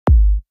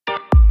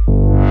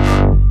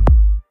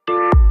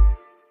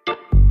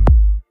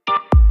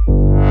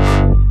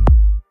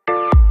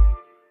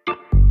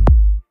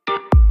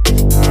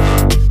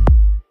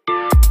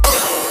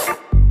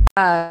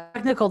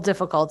technical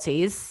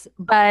difficulties,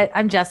 but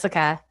I'm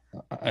Jessica.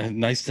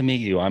 Nice to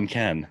meet you. I'm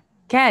Ken.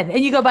 Ken,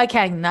 and you go by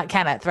Ken, not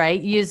Kenneth, right?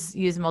 Use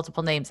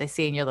multiple names. I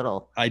see in your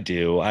little I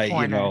do.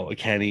 corner.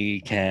 Kenny,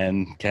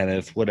 Ken,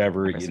 Kenneth,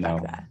 whatever, I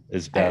respect that.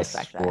 is I best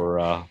respect that.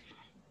 for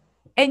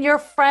And you're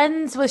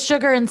friends with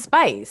Sugar and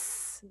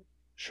Spice.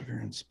 sugar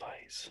and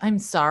spice. I'm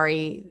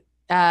sorry,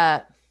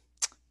 uh,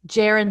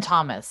 Jaron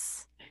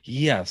Thomas.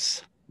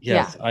 Yes.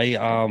 Yeah, Yes.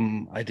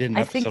 I did an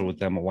I episode think. with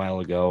them a while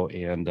ago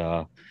and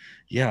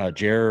yeah,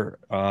 Jer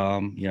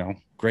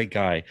great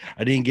guy.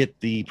 I didn't get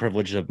the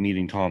privilege of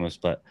meeting Thomas,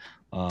 but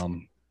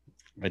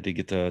I did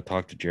get to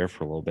talk to Jer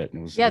for a little bit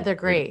and Yeah, it was they're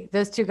great. great.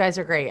 Those two guys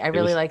are great. I It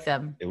really was like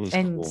them. it was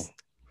And cool.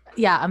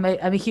 yeah, I'm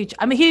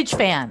a huge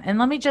fan. And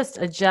let me just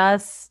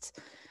adjust.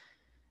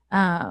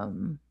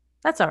 Um,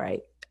 that's all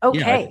right.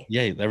 Okay.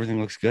 Yeah,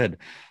 everything looks good. Great.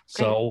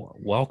 So,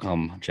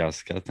 welcome,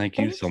 Jessica. Thank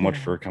you so Thank much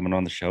you. for coming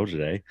on the show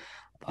today.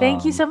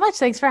 Thank you Um, so much.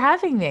 Thanks for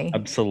having me.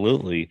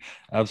 absolutely,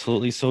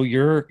 absolutely. So,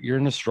 you're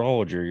an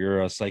astrologer,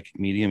 you're a psychic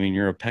medium, and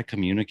you're a pet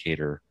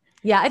communicator.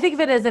 Yeah, I think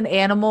of it as an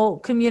animal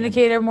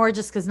communicator more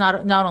just because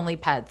not only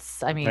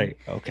pets. I mean, Right.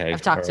 Okay. I've All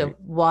talked to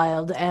right.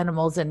 wild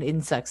animals and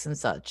insects and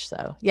such.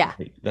 So yeah.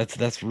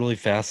 That's really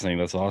fascinating.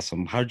 That's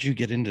awesome. How did you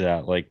get into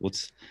that? Like,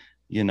 what's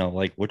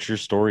your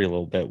story a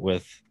little bit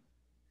with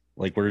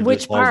like where this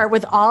Which all? part?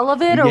 With all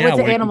of it or Yeah,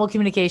 with the animal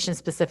communication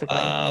specifically?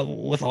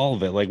 with all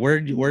of it. Like, where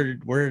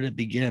did it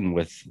begin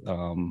with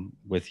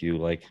you?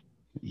 Like,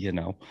 you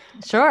know.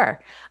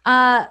 Sure.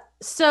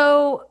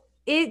 So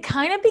it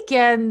kind of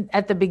began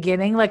at the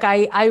beginning. Like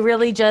I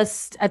really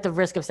just, at the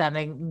risk of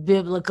sounding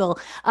biblical,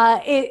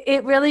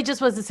 it really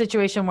just was a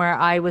situation where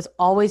I was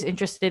always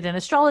interested in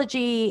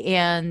astrology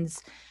and,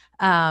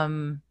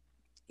 um,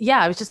 yeah,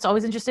 I was just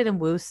always interested in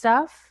woo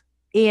stuff.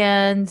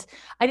 And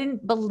I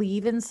didn't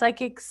believe in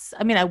psychics.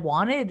 I mean, I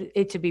wanted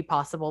it to be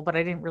possible, but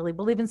I didn't really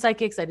believe in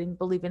psychics. I didn't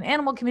believe in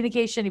animal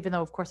communication, even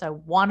though, of course, I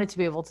wanted to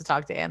be able to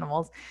talk to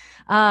animals.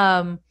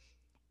 Um,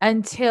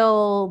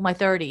 until my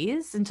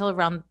 30s, until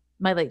around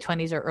my late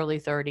 20s or early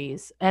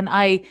 30s.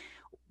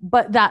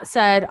 But that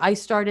said, I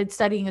started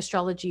studying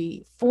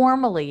astrology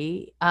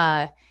formally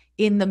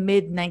in the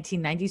mid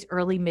 1990s,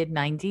 early mid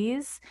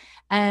 90s.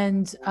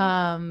 And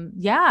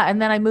yeah,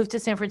 and then I moved to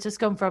San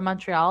Francisco. I'm from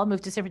Montreal. I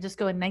moved to San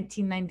Francisco in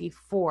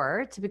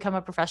 1994 to become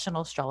a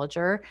professional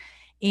astrologer.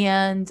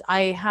 And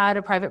I had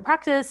a private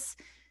practice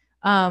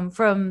from,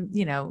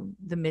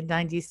 the mid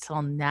 90s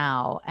till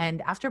now.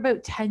 And after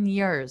about 10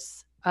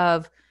 years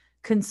of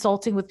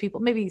consulting with people,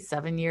 maybe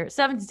 7 years,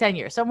 7 to 10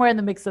 years, somewhere in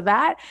the mix of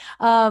that.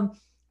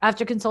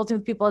 After consulting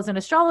with people as an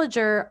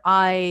astrologer,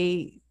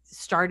 I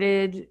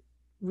started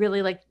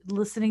really like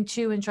listening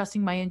to and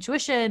trusting my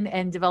intuition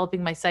and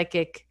developing my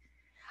psychic.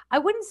 I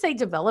wouldn't say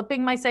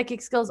developing my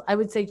psychic skills. I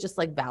would say just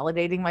like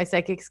validating my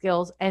psychic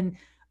skills. And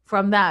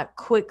from that,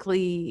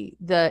 quickly,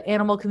 the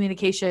animal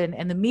communication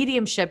and the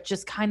mediumship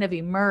just kind of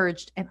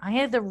emerged. And I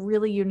had the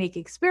really unique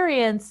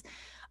experience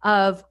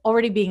of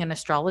already being an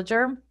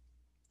astrologer,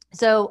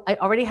 so I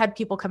already had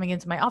people coming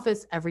into my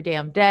office every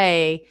damn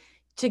day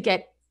to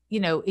get,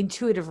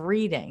 intuitive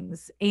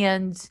readings.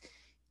 And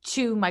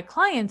to my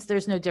clients,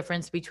 there's no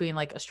difference between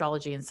like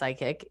astrology and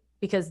psychic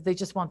because they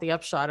just want the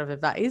upshot of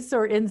advice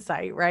or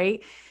insight,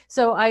 right?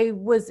 So I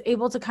was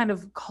able to kind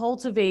of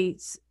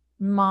cultivate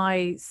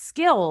my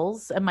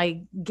skills and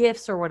my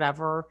gifts or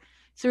whatever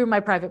through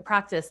my private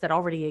practice that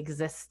already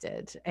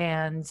existed.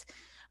 And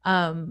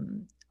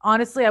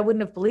honestly, I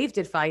wouldn't have believed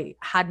it if I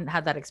hadn't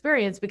had that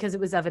experience because it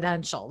was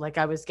evidential. Like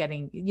I was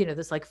getting,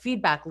 this like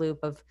feedback loop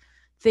of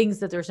things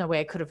that there's no way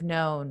I could have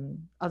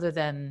known other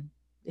than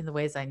in the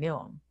ways I knew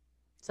them.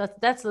 So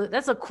that's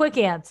a quick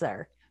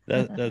answer.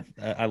 That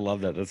I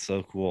love that. That's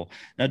so cool.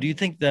 Now, do you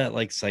think that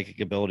like psychic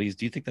abilities,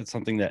 do you think that's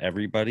something that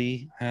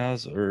everybody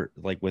has or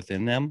like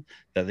within them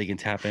that they can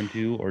tap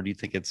into? Or do you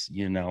think it's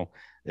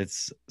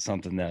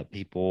something that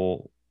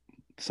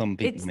some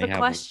people It's may the have?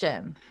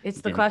 question.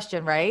 It's the Yeah.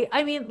 question, right?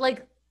 I mean,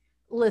 like,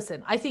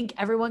 listen, I think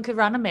everyone could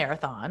run a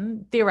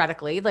marathon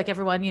theoretically. Like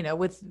everyone,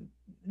 with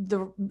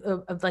the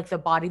like the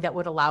body that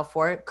would allow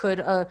for it could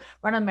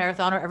run a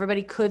marathon, or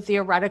everybody could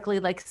theoretically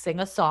like sing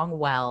a song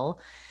well.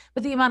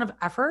 But the amount of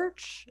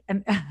effort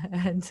and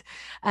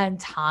and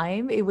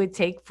time it would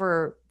take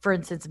for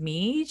instance,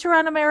 me to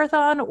run a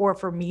marathon or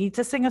for me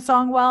to sing a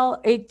song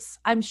well,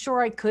 I'm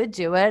sure I could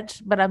do it,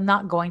 but I'm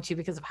not going to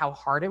because of how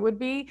hard it would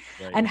be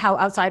Right. and how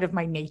outside of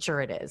my nature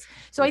it is.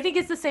 So For I think sure.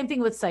 it's the same thing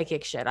with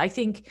psychic shit. I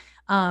think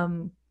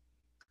um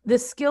the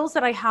skills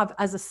that I have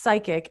as a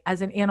psychic,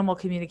 as an animal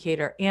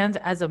communicator, and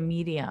as a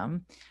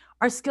medium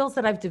are skills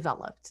that I've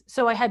developed.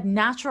 So I had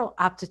natural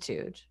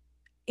aptitude.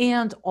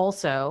 And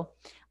also,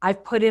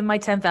 I've put in my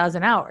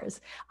 10,000 hours.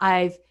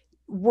 I've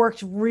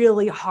worked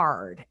really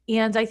hard.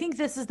 And I think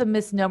this is the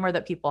misnomer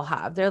that people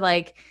have. They're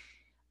like,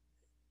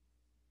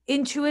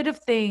 intuitive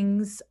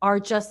things are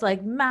just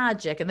like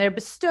magic and they're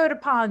bestowed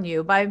upon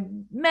you by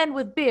men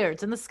with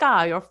beards in the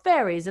sky or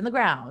fairies in the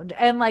ground.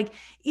 And like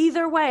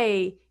either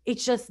way,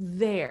 it's just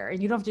there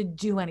and you don't have to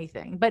do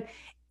anything. But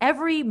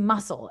every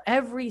muscle,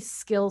 every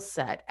skill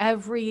set,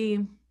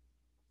 every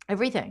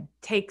everything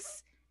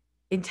takes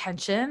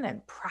intention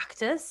and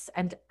practice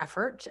and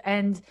effort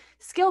and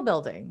skill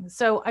building.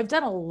 So I've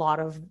done a lot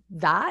of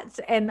that.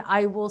 And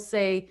I will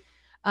say,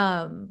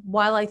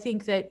 while I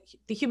think that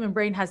the human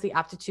brain has the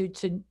aptitude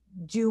to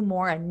do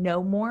more and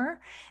know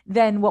more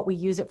than what we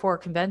use it for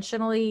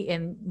conventionally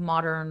in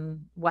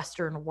modern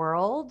Western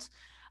world,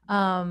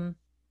 um,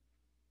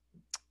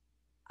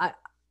 I,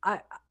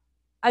 I,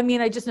 I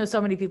mean, I just know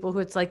so many people who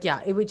it's like, yeah,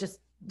 it would just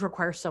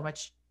require so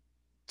much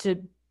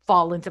to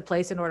fall into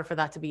place in order for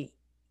that to be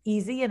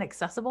easy and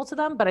accessible to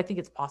them. But I think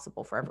it's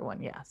possible for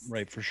everyone. Yes.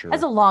 Right, for As sure.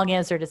 a long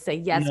answer to say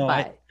yes, No,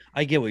 I but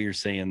I get what you're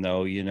saying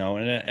though,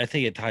 and I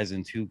think it ties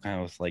into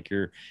kind of like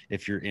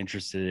if you're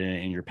interested in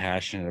it and you're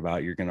passionate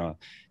about it,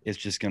 it's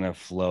just gonna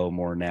flow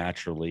more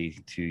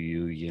naturally to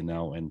you,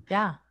 and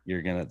yeah.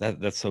 you're gonna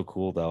that's so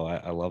cool though.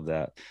 I love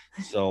that.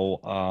 So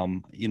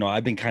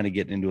I've been kind of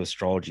getting into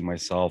astrology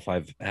myself.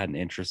 I've had an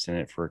interest in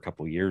it for a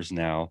couple years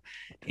now.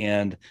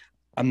 And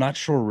I'm not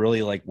sure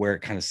really like where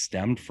it kind of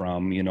stemmed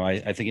from.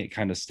 I think it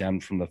kind of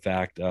stemmed from the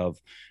fact of,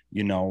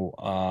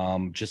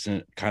 just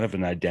kind of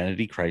an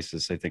identity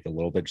crisis, I think a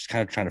little bit, just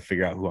kind of trying to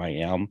figure out who I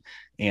am.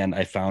 And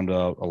I found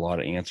a lot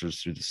of answers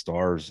through the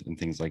stars and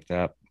things like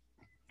that.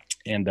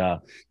 And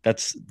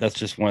that's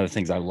just one of the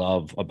things I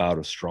love about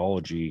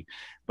astrology.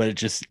 But it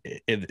just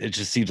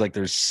seems like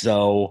there's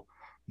so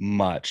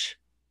much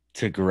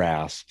to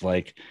grasp.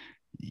 Like,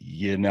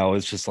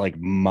 it's just like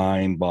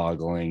mind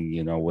boggling,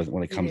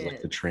 when it It comes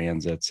like the is.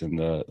 transits and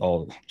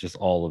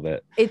all of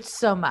it. It's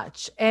so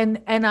much.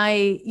 And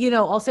I,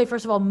 I'll say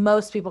first of all,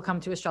 most people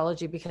come to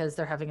astrology because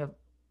they're having a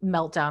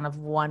meltdown of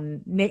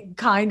one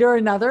kind or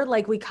another.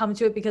 Like we come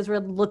to it because we're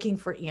looking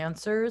for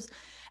answers.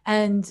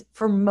 And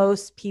for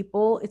most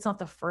people, it's not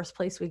the first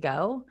place we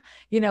go.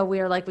 We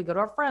are like, we go to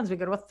our friends, we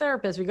go to a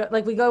therapist,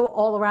 we go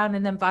all around.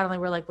 And then finally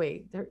we're like,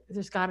 wait,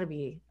 there's gotta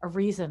be a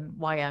reason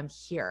why I'm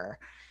here.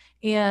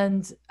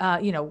 And,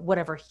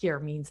 whatever here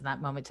means in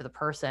that moment to the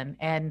person.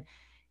 And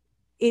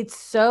it's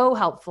so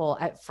helpful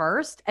at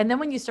first. And then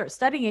when you start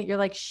studying it, you're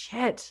like,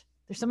 shit,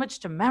 there's so much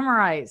to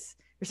memorize.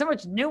 There's so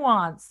much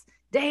nuance.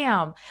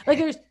 Damn. Like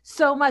there's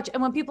so much.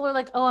 And when people are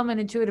like, oh, I'm an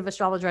intuitive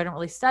astrologer, I don't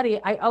really study,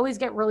 I always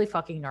get really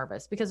fucking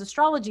nervous because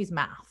astrology is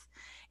math.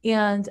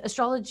 And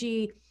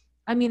astrology,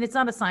 I mean, it's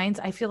not a science.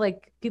 I feel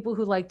like people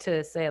who like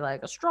to say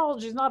like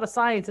astrology is not a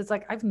science. It's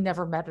like, I've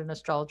never met an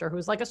astrologer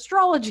who's like,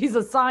 astrology is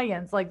a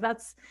science. Like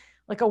that's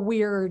like a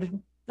weird,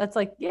 that's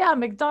like, yeah,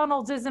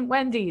 McDonald's isn't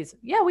Wendy's.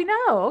 Yeah, we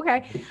know.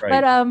 Okay.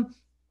 Right.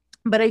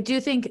 But I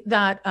do think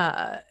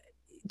that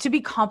to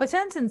be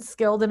competent and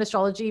skilled in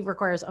astrology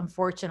requires,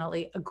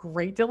 unfortunately, a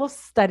great deal of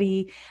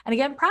study and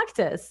again,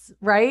 practice,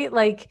 right?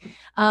 Like,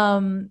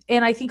 and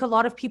I think a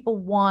lot of people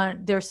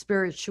want their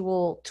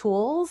spiritual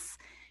tools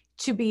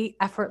to be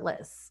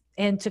effortless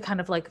and to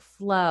kind of like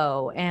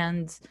flow.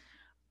 And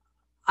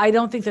I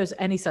don't think there's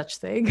any such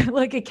thing.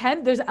 Like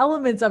there's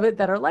elements of it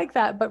that are like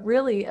that, but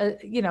really,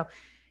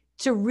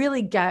 to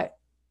really get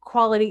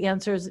quality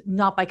answers,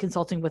 not by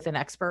consulting with an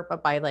expert,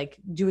 but by like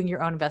doing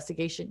your own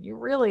investigation, you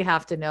really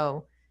have to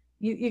know,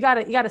 you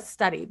gotta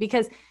study,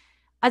 because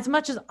as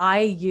much as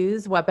I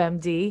use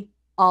WebMD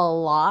a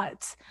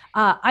lot,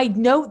 I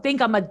don't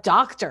think I'm a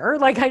doctor.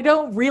 Like I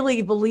don't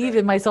really believe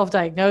in my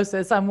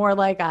self-diagnosis. I'm more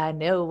like, I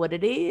know what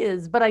it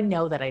is, but I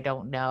know that I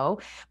don't know.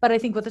 But I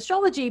think with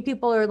astrology,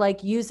 people are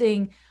like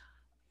using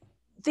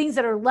things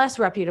that are less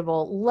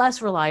reputable,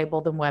 less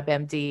reliable than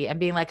WebMD and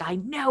being like, I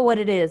know what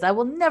it is. I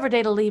will never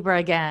date a Libra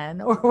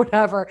again or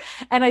whatever.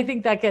 And I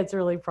think that gets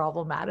really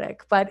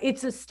problematic, but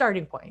it's a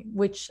starting point,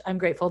 which I'm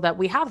grateful that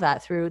we have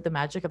that through the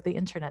magic of the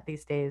internet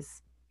these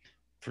days.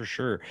 For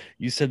sure.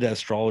 You said that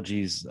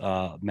astrology's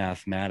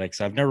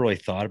mathematics. I've never really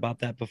thought about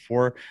that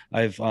before.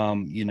 I've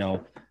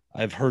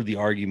heard the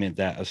argument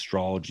that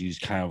astrology is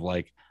kind of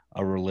like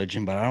a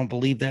religion, but I don't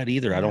believe that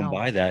either. I don't No,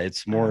 buy that.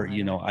 It's I more, don't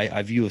either.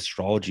 I view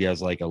astrology as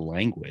like a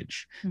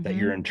language that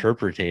you're Mhm.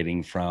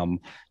 interpreting from,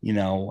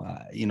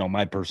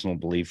 my personal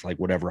belief, like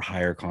whatever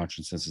higher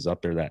consciousness is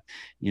up there that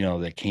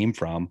came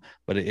from,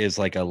 but it is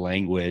like a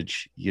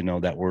language,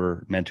 that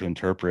we're meant to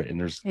interpret. And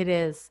there's, It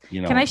is.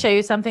 you Can I know, show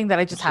you something that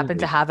I just happen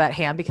to absolutely, have at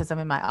hand because I'm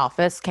in my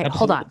office? Okay,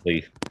 hold on.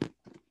 absolutely.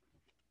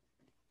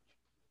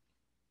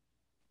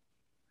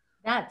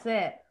 That's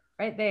it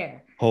right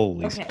there.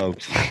 Holy Okay.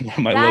 smokes. What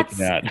am I looking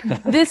That's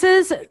at? this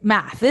is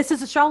math. This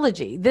is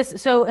astrology.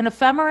 So an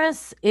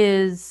ephemeris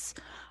is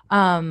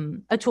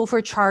a tool for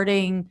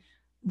charting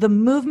the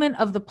movement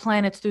of the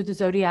planets through the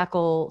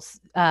zodiacal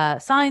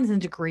signs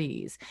and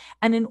degrees.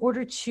 And in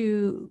order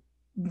to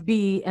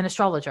be an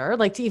astrologer,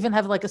 like to even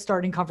have like a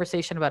starting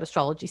conversation about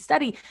astrology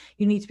study,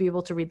 you need to be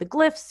able to read the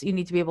glyphs. You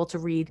need to be able to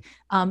read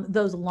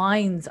those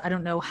lines. I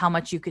don't know how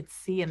much you could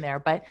see in there,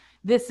 but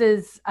this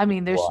is, I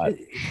mean, there's What?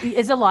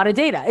 it's a lot of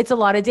data. It's a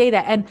lot of data.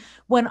 And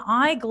when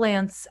I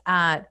glance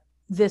at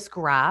this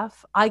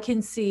graph, I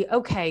can see,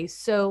 okay,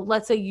 so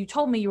let's say you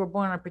told me you were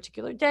born on a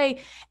particular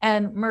day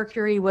and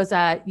Mercury was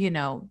at,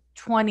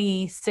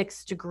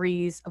 26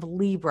 degrees of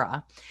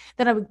Libra.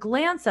 Then I would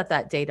glance at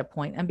that data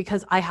point, and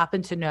because I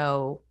happen to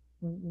know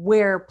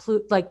where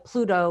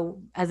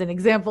Pluto, as an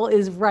example,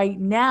 is right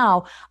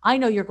now, I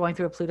know you're going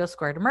through a Pluto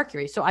square to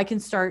Mercury. So I can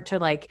start to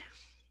like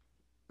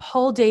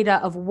pull data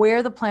of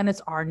where the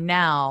planets are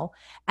now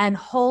and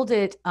hold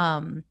it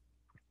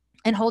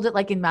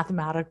like in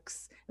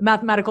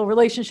mathematical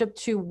relationship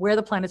to where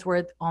the planets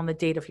were on the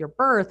date of your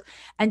birth,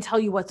 and tell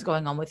you what's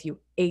going on with you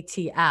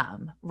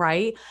ATM,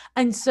 right?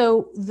 And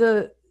so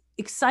the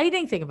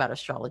exciting thing about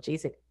astrology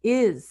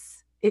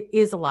is it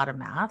is a lot of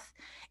math.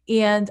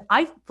 And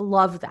I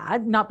love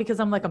that, not because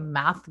I'm like a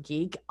math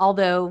geek,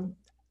 although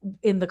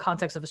in the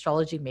context of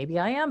astrology, maybe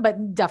I am,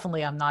 but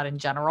definitely I'm not in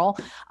general.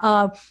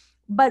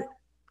 But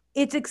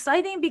it's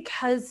exciting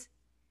because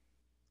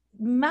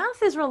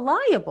math is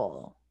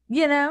reliable,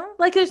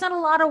 like there's not a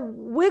lot of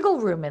wiggle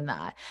room in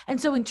that.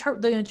 And so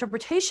the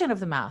interpretation of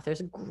the math,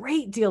 there's a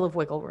great deal of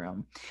wiggle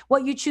room.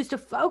 What you choose to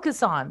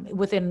focus on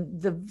within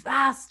the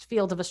vast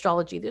field of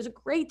astrology, there's a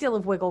great deal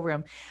of wiggle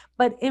room.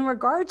 But in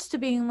regards to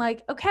being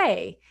like,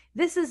 okay,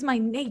 this is my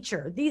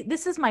nature.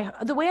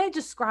 The way I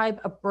describe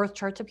a birth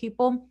chart to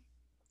people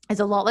is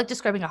a lot like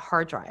describing a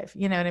hard drive.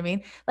 You know what I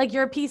mean? Like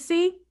you're a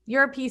PC.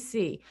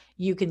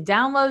 You can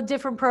download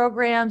different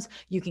programs.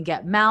 You can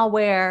get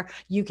malware.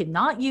 You can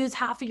not use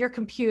half of your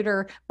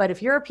computer. But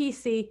if you're a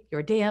PC, you're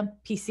a damn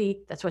PC.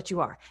 That's what you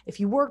are. If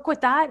you work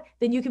with that,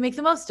 then you can make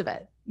the most of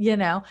it,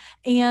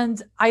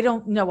 And I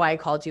don't know why I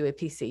called you a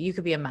PC. You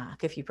could be a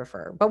Mac if you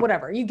prefer, but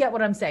whatever. You get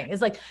what I'm saying.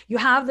 It's like you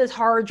have this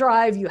hard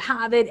drive, you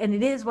have it, and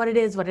it is what it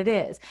is,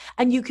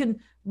 And you can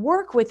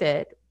work with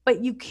it,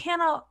 but you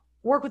cannot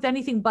work with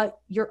anything but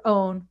your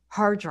own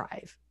hard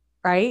drive,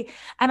 right?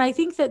 And I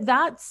think that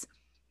that's,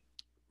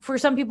 for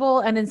some people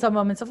and in some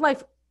moments of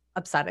life,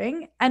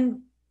 upsetting.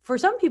 And for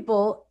some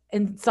people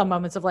in some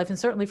moments of life, and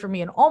certainly for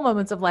me in all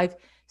moments of life,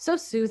 so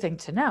soothing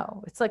to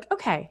know. It's like,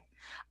 okay,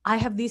 I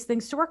have these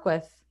things to work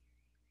with.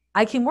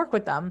 I can work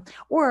with them,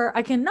 or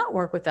I can not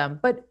work with them,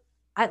 but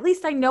at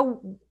least I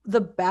know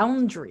the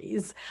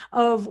boundaries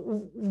of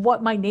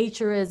what my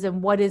nature is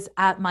and what is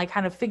at my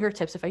kind of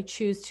fingertips if I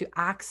choose to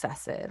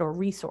access it or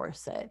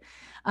resource it.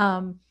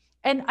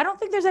 And I don't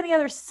think there's any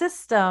other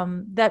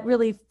system that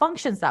really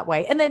functions that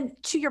way. And then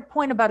to your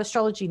point about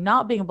astrology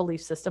not being a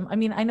belief system, I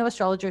mean, I know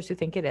astrologers who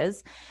think it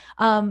is,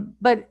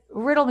 but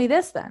riddle me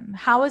this then.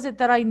 How is it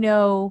that I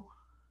know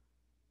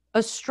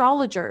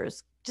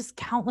astrologers, just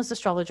countless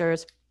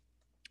astrologers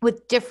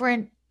with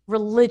different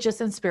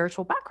religious and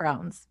spiritual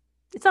backgrounds?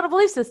 It's not a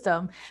belief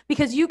system,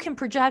 because you can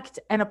project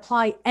and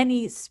apply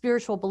any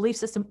spiritual belief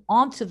system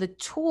onto the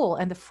tool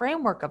and the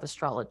framework of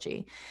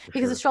astrology,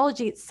 because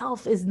astrology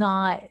itself is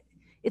not,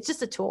 it's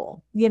just a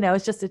tool,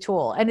 it's just a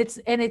tool. And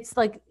it's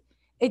like,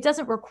 it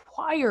doesn't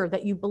require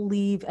that you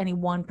believe any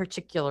one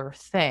particular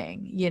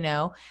thing,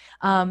 and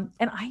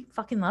I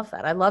fucking love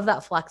that. I love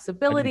that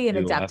flexibility and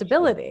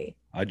adaptability.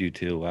 I do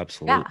too.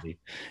 Absolutely.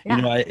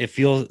 Yeah. It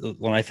feels,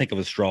 when I think of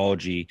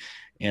astrology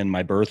and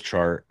my birth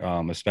chart,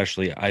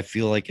 especially, I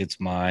feel like it's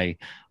my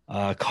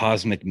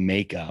cosmic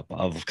makeup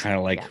of kind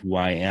of like who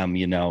I am,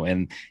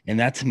 and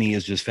that to me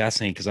is just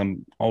fascinating, because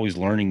I'm always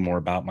learning more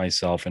about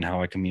myself and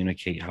how I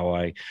communicate, how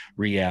I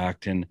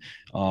react. And,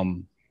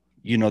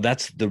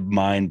 that's the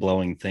mind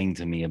blowing thing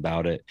to me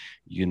about it,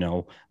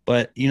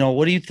 but,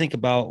 what do you think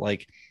about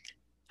like,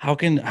 how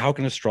can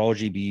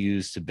astrology be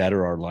used to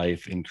better our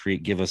life and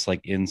give us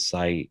like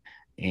insight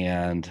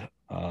and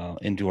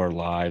into our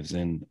lives?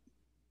 And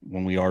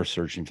when we are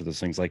searching for those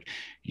things, like,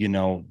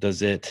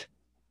 does it,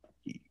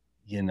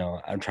 I'm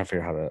trying to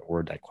figure out how to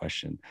word that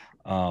question.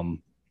 How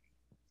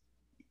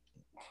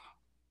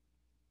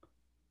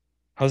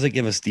does it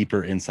give us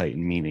deeper insight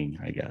and meaning,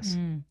 I guess?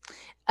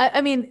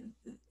 I mean,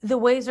 the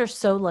ways are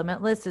so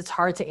limitless. It's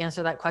hard to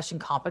answer that question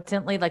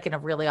competently, like in a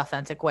really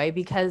authentic way,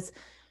 because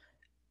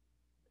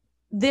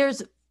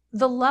there's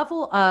the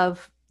level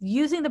of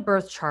using the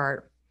birth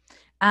chart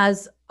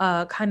as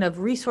a kind of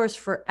resource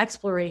for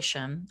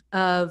exploration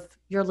of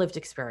your lived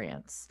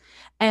experience.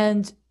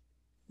 And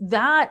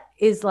that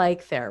is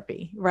like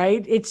therapy,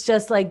 right? It's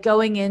just like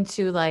going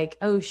into like,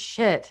 oh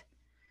shit,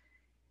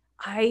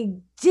 I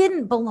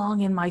didn't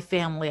belong in my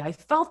family. I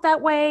felt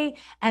that way.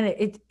 And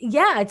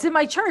it's in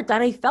my chart.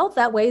 That I felt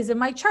that way is in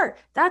my chart.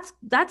 That's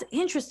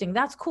interesting.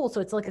 That's cool. So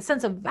it's like a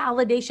sense of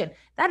validation.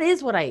 That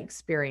is what I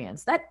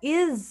experienced. That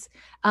is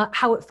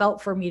how it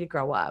felt for me to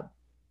grow up.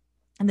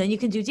 And then you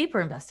can do deeper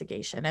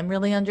investigation and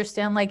really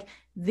understand, like,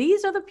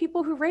 these are the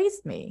people who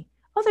raised me.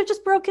 Oh, they're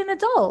just broken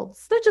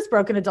adults. They're just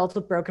broken adults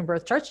with broken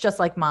birth charts, just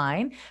like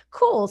mine.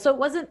 Cool. So it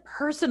wasn't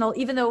personal,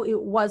 even though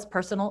it was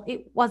personal.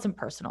 It wasn't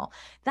personal.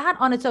 That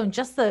on its own,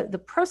 just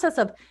the process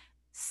of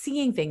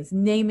seeing things,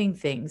 naming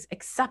things,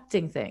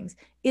 accepting things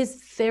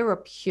is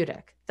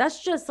therapeutic.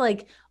 That's just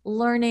like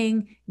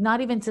learning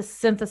not even to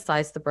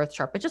synthesize the birth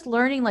chart, but just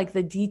learning like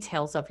the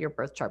details of your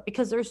birth chart,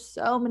 because there's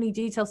so many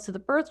details to the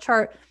birth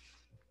chart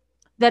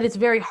that it's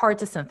very hard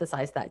to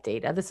synthesize that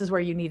data. This is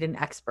where you need an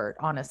expert,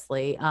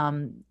 honestly,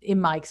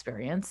 in my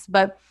experience.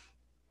 But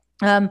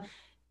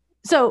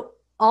so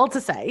all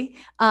to say,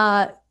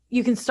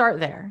 you can start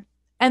there.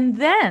 And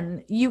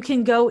then you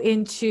can go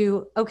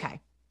into,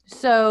 okay,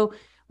 so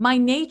my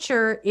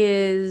nature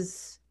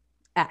is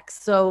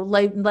X. So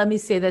let me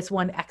say this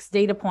one X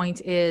data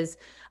point is,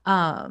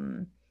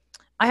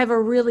 I have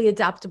a really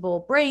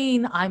adaptable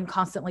brain. I'm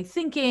constantly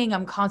thinking.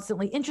 I'm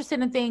constantly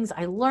interested in things.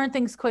 I learn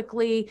things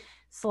quickly.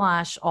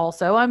 Slash,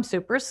 also, I'm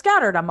super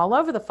scattered. I'm all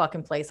over the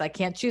fucking place. I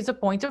can't choose a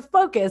point of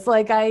focus.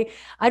 Like I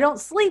don't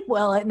sleep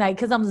well at night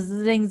because I'm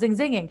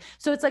zinging.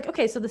 So it's like,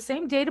 okay, so the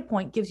same data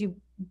point gives you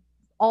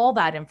all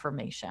that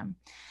information.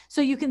 So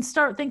you can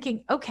start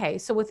thinking, okay,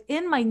 so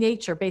within my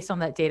nature, based on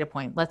that data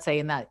point, let's say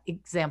in that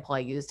example I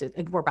used,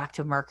 we're back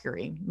to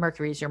Mercury.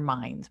 Mercury is your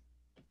mind.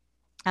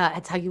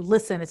 It's how you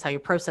listen, it's how you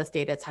process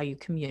data, it's how you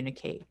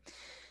communicate.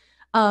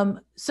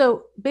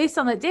 So based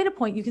on that data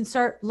point, you can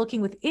start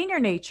looking within your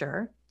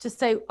nature to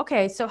say,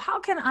 okay, so how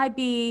can I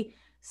be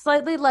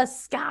slightly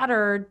less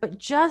scattered, but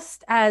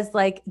just as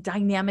like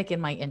dynamic in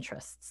my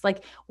interests?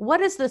 Like, what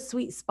is the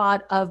sweet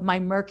spot of my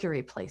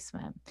Mercury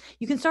placement?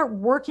 You can start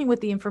working with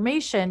the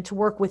information to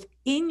work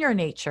within your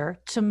nature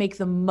to make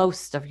the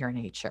most of your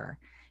nature.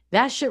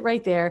 That shit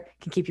right there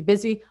can keep you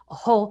busy a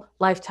whole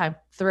lifetime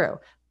through.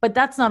 But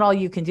that's not all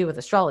you can do with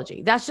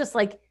astrology. That's just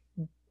like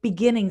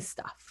beginning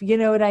stuff. You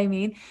know what I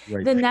mean?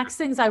 Right. The next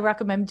things I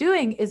recommend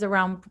doing is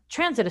around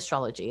transit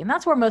astrology. And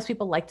that's where most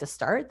people like to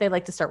start. They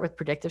like to start with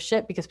predictive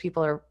shit because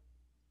people are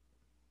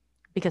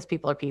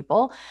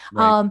people.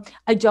 Right.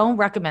 I don't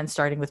recommend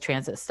starting with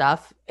transit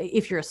stuff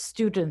if you're a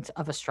student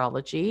of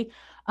astrology,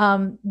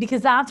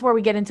 because that's where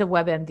we get into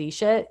WebMD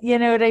shit. You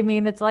know what I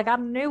mean? It's like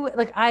I'm new.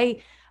 Like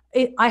I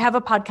have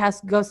a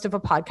podcast, Ghost of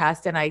a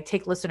Podcast, and I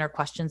take listener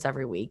questions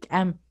every week.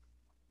 And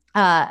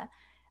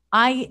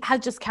I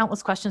had just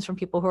countless questions from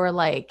people who are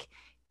like,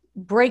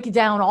 break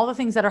down all the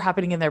things that are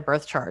happening in their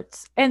birth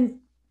charts. And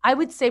I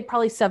would say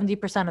probably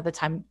 70% of the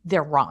time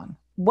they're wrong.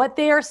 What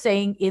they are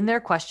saying in their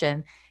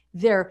question,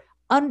 their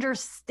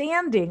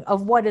understanding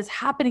of what is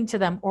happening to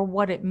them or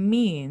what it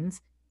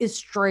means is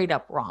straight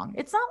up wrong.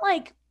 It's not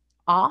like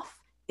off,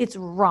 it's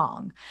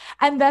wrong.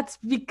 And that's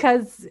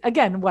because,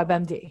 again,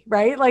 WebMD,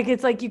 right? Like,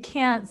 it's like you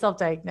can't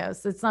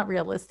self-diagnose. It's not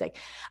realistic.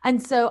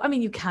 And so, I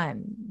mean, you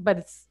can, but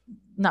it's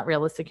not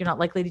realistic. You're not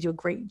likely to do a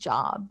great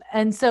job.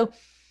 And so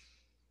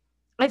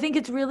I think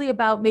it's really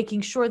about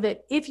making sure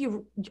that if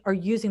you are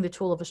using the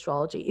tool of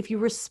astrology, if you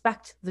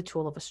respect the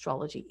tool of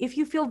astrology, if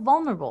you feel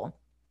vulnerable,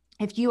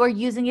 if you are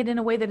using it in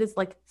a way that is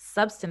like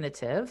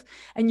substantive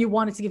and you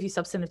want it to give you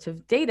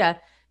substantive data,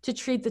 to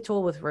treat the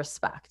tool with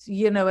respect.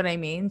 You know what I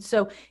mean?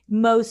 So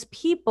most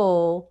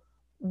people,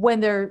 when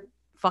they're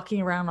fucking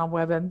around on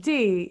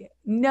WebMD,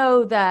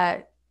 know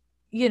that,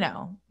 you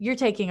know, you're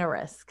taking a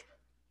risk.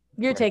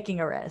 You're taking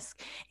a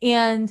risk.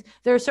 And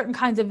there are certain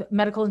kinds of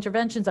medical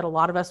interventions that a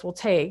lot of us will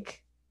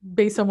take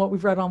based on what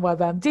we've read on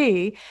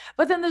WebMD,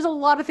 but then there's a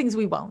lot of things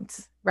we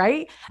won't,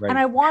 right? And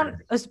I want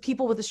us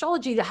people with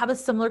astrology to have a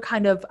similar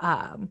kind of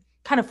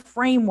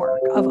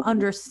framework of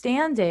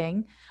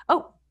understanding.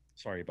 Oh,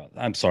 sorry about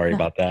that. I'm sorry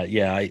about that.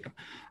 Yeah,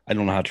 I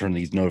don't know how to turn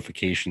these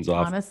notifications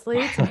off.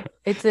 Honestly,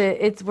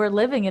 it's we're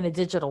living in a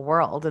digital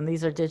world and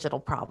these are digital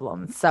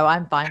problems. So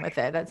I'm fine with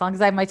it. As long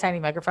as I have my tiny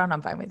microphone,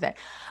 I'm fine with it.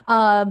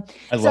 I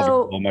love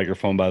your little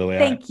microphone, by the way.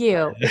 Thank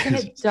you. Isn't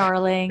it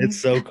darling?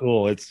 It's so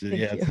cool. It's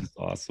just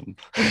awesome.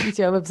 Thank you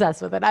too. I'm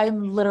obsessed with it.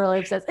 I'm literally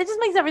obsessed. It just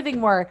makes everything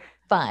more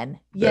fun,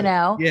 you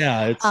know?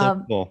 Yeah, it's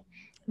so cool.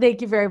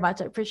 Thank you very much.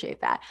 I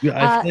appreciate that. Yeah,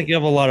 I feel like you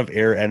have a lot of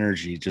air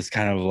energy, just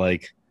kind of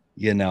like,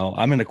 you know,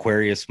 I'm an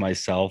Aquarius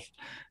myself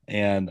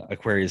and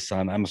Aquarius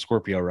sun. I'm a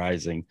Scorpio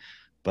rising,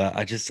 but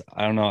I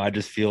don't know. I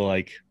just feel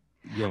like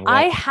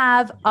I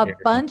have a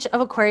bunch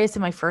of Aquarius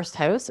in my first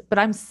house, but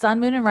I'm sun,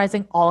 moon, and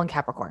rising all in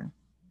Capricorn.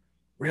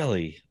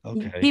 Really?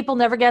 Okay. People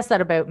never guess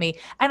that about me.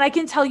 And I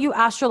can tell you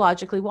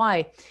astrologically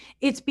why.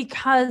 It's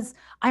because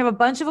I have a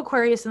bunch of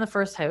Aquarius in the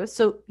first house.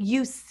 So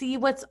you see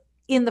what's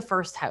in the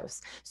first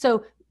house.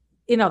 So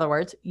in other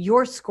words,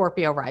 you're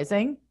Scorpio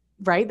rising,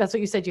 right? That's what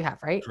you said you have,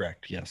 right?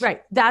 Correct. Yes.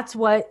 Right. That's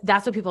what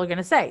people are going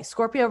to say.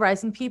 Scorpio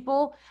rising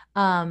people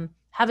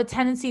have a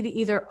tendency to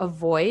either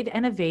avoid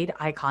and evade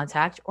eye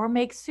contact or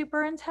make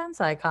super intense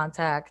eye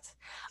contact.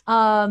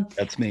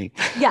 That's me.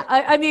 Yeah.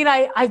 I mean,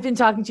 I've been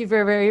talking to you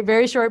for a very,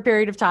 very short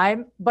period of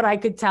time, but I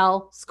could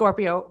tell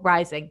Scorpio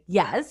rising.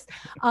 Yes.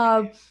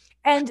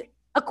 And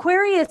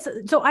Aquarius.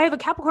 So I have a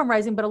Capricorn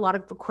rising, but a lot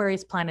of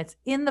Aquarius planets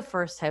in the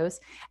first house.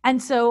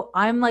 And so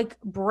I'm like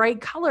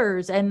bright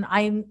colors and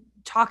I'm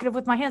talkative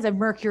with my hands. I have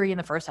Mercury in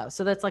the first house.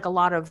 So that's like a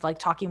lot of like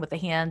talking with the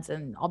hands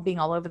and being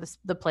all over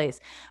the place.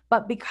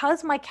 But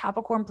because my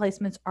Capricorn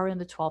placements are in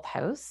the 12th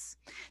house,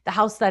 the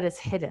house that is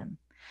hidden,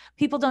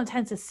 people don't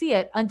tend to see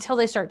it until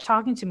they start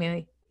talking to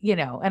me, you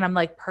know, and I'm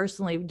like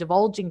personally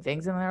divulging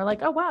things. And they're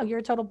like, oh, wow, you're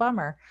a total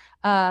bummer.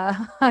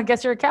 I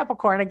guess you're a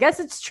Capricorn. I guess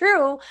it's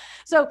true.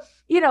 So,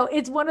 you know,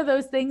 it's one of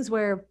those things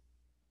where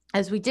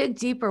as we dig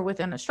deeper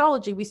within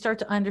astrology, we start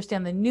to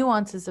understand the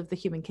nuances of the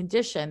human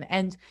condition.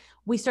 And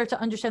we start to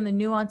understand the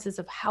nuances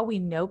of how we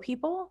know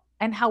people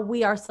and how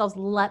we ourselves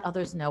let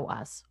others know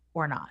us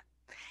or not.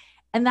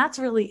 And that's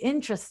really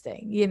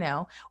interesting.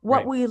 What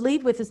Right. we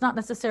lead with is not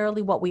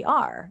necessarily what we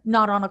are,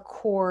 not on a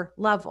core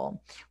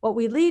level. What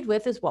we lead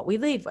with is what we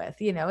lead with.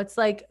 It's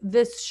like,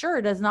 this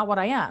shirt is not what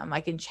I am. I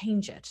can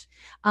change it.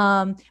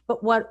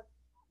 But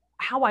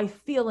how I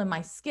feel in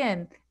my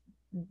skin,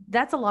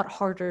 that's a lot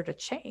harder to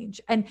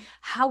change. And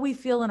how we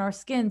feel in our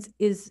skins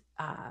is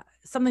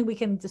something we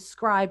can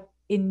describe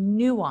in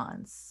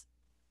nuance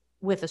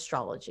with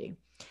astrology.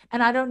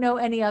 And I don't know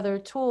any other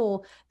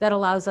tool that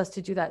allows us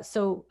to do that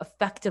so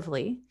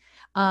effectively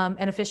and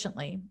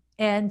efficiently.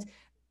 And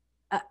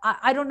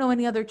I don't know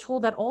any other tool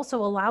that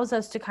also allows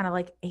us to kind of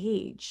like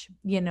age,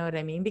 you know what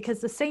I mean?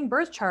 Because the same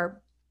birth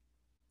chart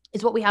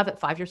is what we have at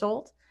 5 years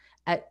old,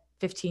 at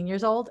 15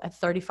 years old, at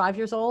 35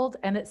 years old,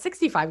 and at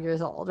 65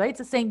 years old, right? It's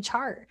the same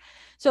chart.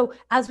 So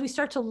as we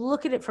start to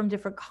look at it from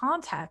different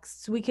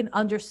contexts, we can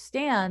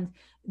understand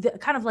the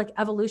kind of like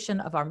evolution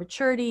of our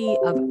maturity,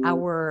 of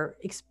our,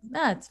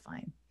 that's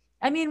fine.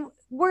 I mean,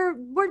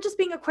 we're just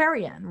being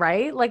Aquarian,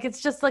 right? Like,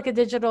 it's just like it's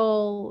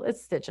digital.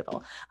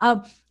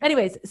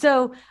 Anyways,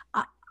 so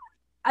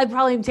I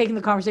probably am taking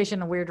the conversation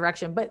in a weird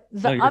direction, but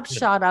No, the you're good.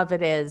 upshot of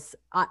it is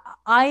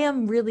I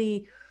am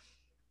really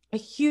a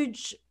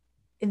huge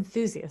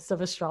enthusiast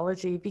of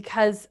astrology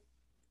because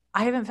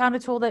I haven't found a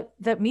tool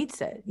that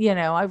meets it.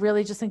 I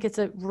really just think it's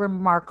a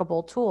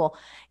remarkable tool.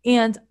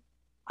 And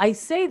I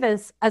say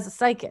this as a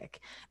psychic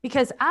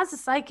because as a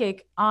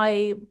psychic,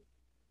 I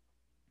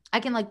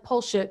can like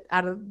pull shit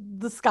out of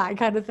the sky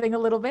kind of thing a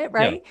little bit, Yeah,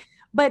 right?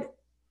 But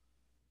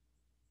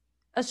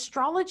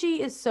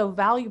astrology is so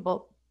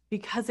valuable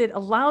because it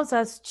allows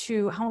us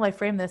to, how will I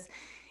frame this?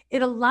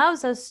 It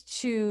allows us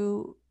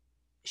to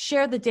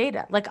share the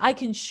data. Like, I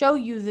can show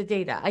you the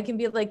data. I can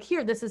be like,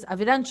 here, this is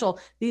evidential.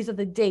 These are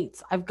the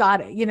dates. I've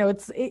got it.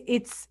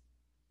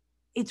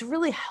 It's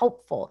really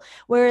helpful.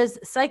 Whereas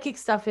psychic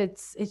stuff,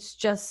 it's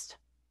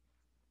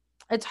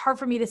hard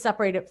for me to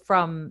separate it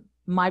from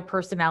my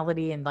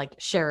personality and like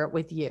share it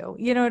with you.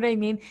 You know what I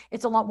mean?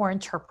 It's a lot more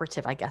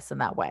interpretive, I guess, in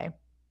that way.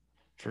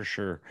 for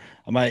sure.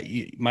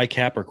 My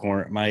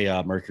Capricorn,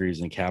 my Mercury is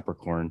in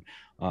Capricorn.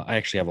 I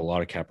actually have a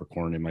lot of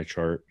Capricorn in my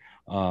chart.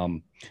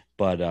 Um,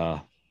 but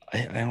I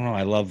don't know.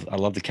 I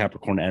love the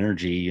Capricorn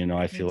energy. I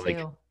Me feel like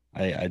too.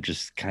 I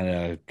just kind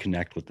of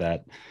connect with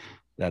that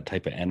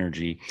type of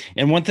energy.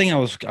 And one thing I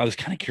was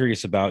kind of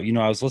curious about,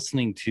 I was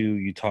listening to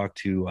you talk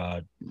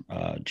to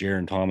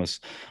Jaron Thomas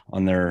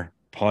on their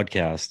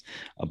podcast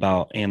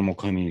about animal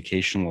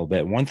communication a little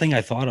bit. One thing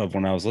I thought of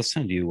when I was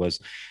listening to you was,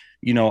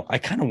 I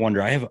kind of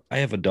wonder. I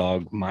have a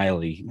dog,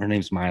 Miley. Her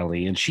name's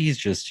Miley, and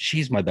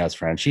she's my best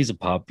friend. She's a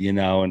pup, and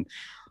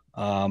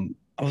I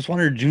was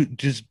wondering,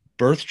 does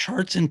birth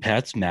charts in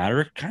pets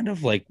matter? Kind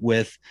of like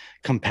with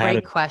Great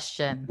compatible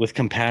question. with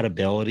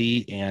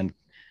compatibility and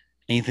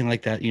anything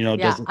like that.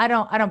 Yeah, I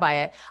don't buy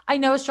it. I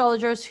know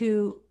astrologers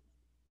who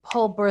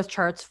pull birth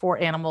charts for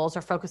animals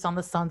or focus on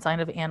the sun sign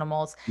of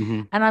animals,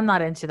 Mhm. and I'm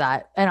not into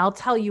that. And I'll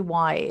tell you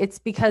why. It's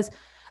because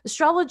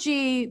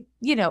astrology,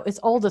 it's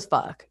old as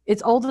fuck.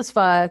 It's old as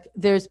fuck.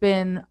 There's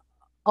been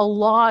a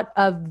lot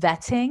of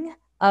vetting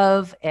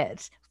of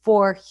it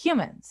for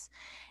humans.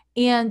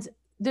 And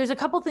there's a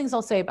couple things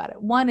I'll say about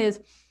it. One is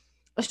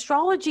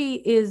astrology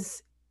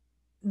is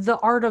the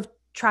art of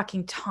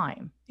tracking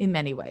time in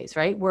many ways,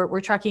 right?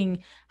 We're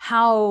tracking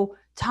how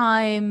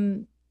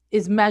time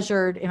is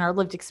measured in our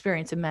lived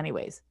experience in many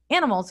ways.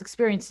 Animals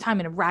experience time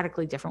in a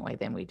radically different way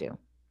than we do.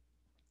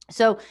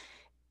 So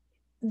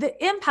the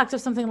impact of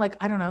something like,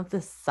 I don't know,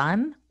 the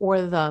sun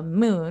or the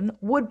moon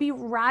would be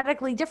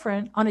radically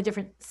different on a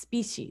different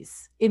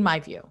species, in my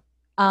view.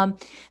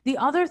 The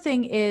other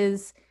thing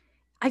is,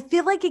 I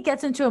feel like it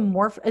gets into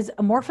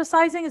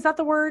amorphizing. Is that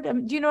the word?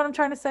 Do you know what I'm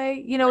trying to say?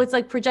 It's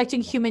like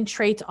projecting human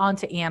traits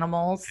onto Okay,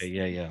 animals.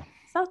 yeah, yeah.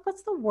 So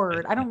what's the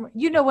word? I don't,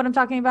 you know what I'm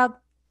talking about?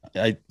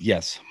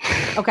 Yes.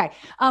 Okay.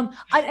 And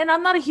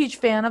I'm not a huge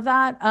fan of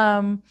that.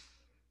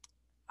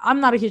 I'm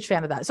not a huge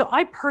fan of that. So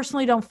I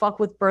personally don't fuck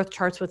with birth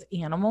charts with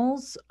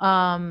animals.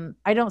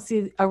 I don't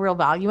see a real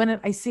value in it.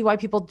 I see why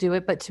people do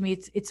it, but to me,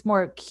 it's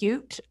more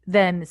cute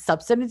than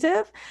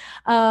substantive.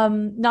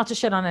 Not to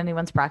shit on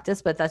anyone's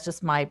practice, but that's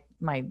just my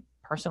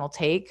personal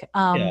take.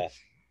 Yeah.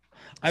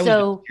 I was just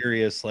So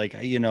curious, like,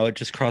 it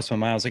just crossed my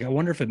mind. I was like, I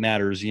wonder if it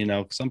matters,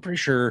 because I'm pretty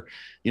sure,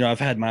 I've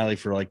had Miley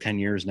for like 10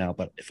 years now,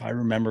 but if I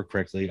remember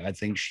correctly, I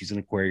think she's an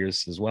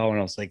Aquarius as well. And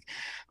I was like,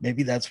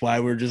 maybe that's why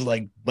we're just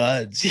like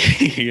buds,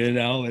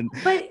 and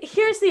but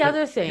here's the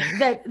other thing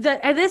that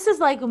and this is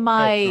like that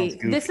sounds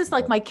this goofy, is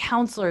like but my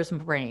counselor's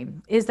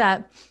brain, is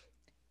that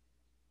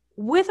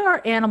with our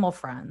animal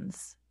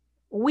friends,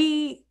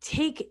 we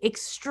take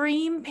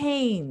extreme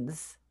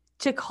pains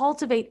to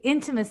cultivate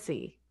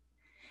intimacy,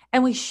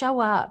 and we show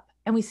up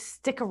and we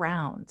stick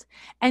around.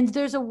 And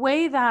there's a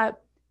way that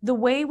the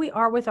way we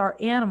are with our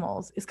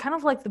animals is kind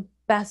of like the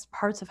best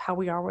parts of how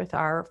we are with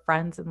our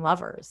friends and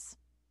lovers.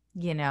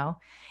 You know,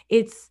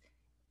 it's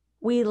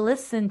we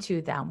listen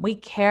to them, we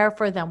care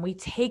for them, we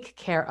take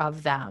care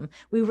of them,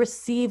 we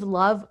receive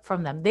love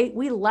from them.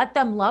 We let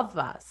them love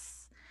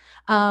us.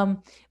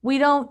 We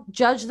don't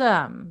judge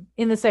them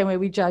in the same way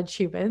we judge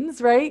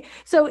humans, right?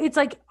 So it's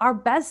like our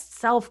best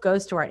self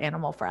goes to our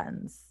animal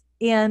friends.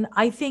 And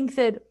I think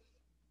that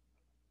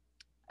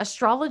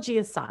astrology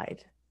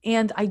aside,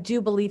 and I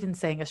do believe in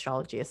saying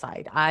astrology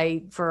aside,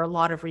 for a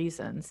lot of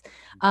reasons,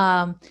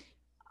 um,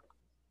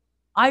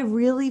 I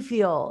really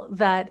feel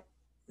that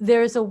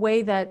there's a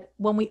way that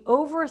when we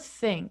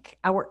overthink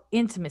our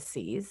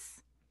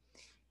intimacies,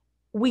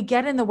 we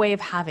get in the way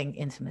of having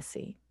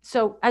intimacy.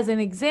 So, as an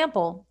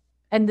example,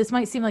 and this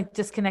might seem like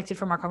disconnected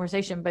from our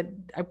conversation, but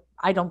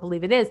I don't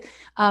believe it is.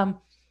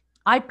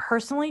 I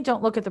personally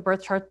don't look at the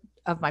birth chart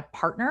of my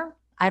partner.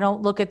 I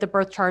don't look at the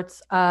birth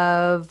charts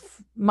of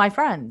my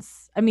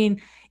friends. I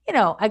mean,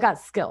 I got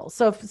skills.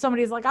 So if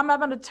somebody's like, I'm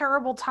having a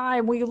terrible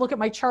time, will you look at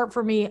my chart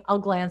for me? I'll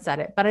glance at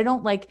it, but I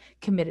don't like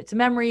commit it to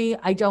memory.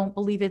 I don't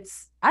believe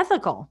it's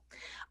ethical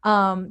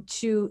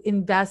to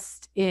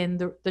invest in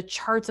the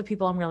charts of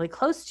people I'm really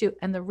close to.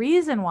 And the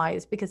reason why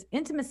is because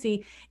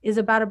intimacy is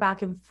about a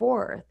back and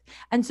forth.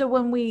 And so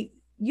when we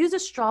use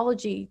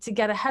astrology to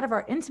get ahead of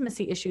our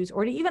intimacy issues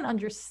or to even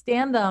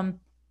understand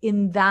them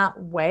in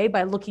that way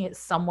by looking at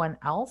someone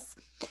else,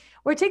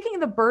 we're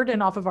taking the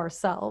burden off of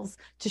ourselves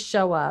to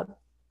show up,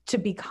 to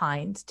be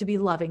kind, to be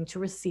loving, to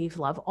receive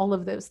love, all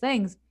of those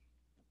things.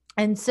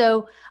 And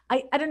so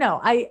I don't know.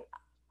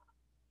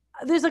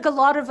 There's like a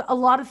lot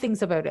of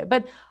things about it,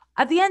 but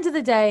at the end of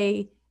the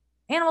day,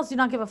 animals do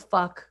not give a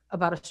fuck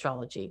about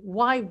astrology.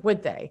 Why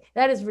would they?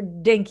 That is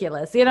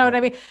ridiculous. You know what I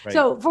mean? Right.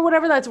 So for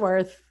whatever that's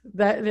worth,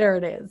 there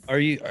it is. Are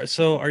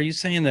you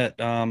saying that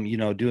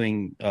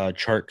doing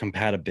chart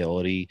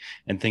compatibility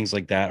and things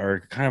like that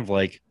are kind of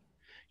like,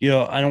 I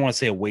don't want to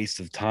say a waste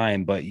of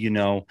time, but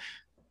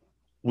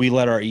we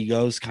let our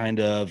egos kind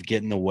of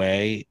get in the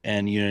way,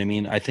 and you know what I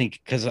mean? I think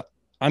because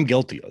I'm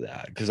guilty of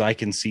that, because I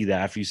can see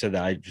that after you said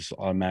that, I just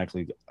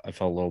automatically I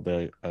felt a little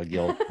bit of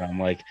guilt. I'm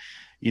like,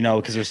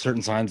 because there's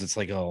certain signs it's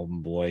like, oh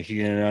boy,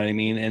 you know what I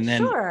mean? And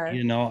then Sure.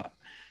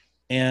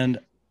 and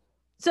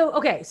so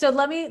okay, so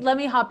let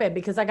me hop in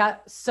because I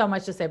got so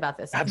much to say about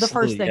this. Absolutely, the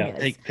first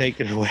thing is take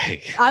it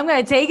away. I'm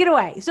gonna take it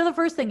away. So the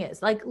first thing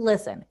is like,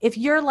 listen, if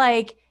you're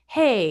like,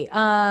 hey,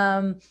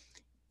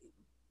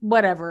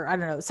 whatever, I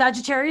don't know,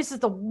 Sagittarius is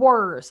the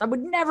worst. I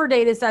would never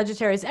date a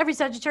Sagittarius. Every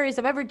Sagittarius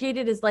I've ever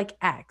dated is like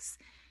X.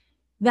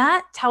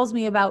 That tells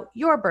me about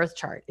your birth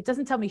chart. It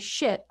doesn't tell me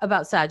shit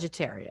about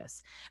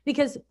Sagittarius,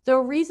 because the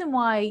reason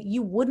why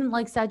you wouldn't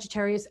like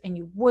Sagittarius and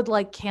you would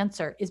like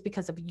Cancer is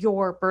because of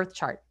your birth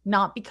chart,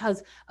 not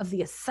because of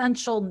the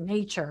essential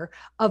nature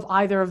of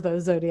either of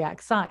those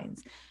zodiac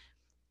signs.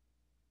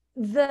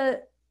 So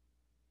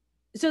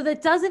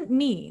that doesn't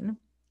mean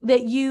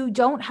that you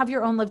don't have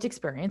your own lived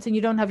experience and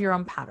you don't have your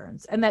own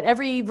patterns, and that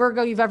every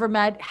Virgo you've ever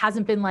met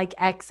hasn't been like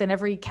X and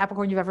every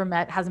Capricorn you've ever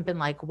met hasn't been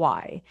like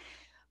Y.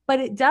 But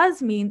it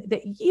does mean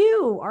that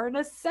you are an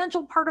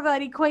essential part of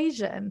that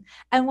equation.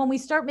 And when we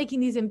start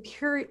making these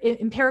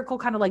empirical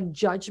kind of like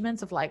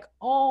judgments of like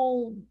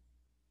all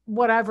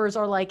whatevers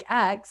are like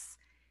X,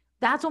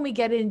 that's when we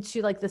get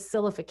into like the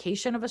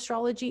silification of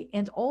astrology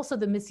and also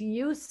the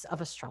misuse of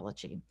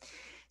astrology.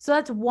 So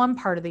that's one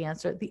part of the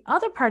answer. The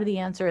other part of the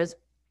answer is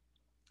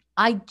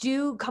I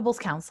do couples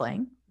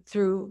counseling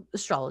through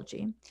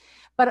astrology,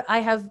 but I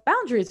have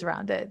boundaries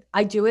around it.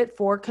 I do it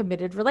for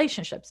committed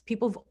relationships,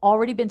 people who've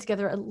already been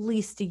together at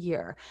least a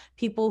year,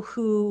 people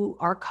who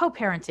are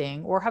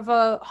co-parenting or have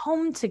a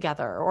home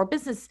together or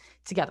business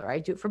together. I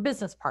do it for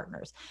business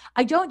partners.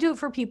 I don't do it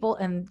for people,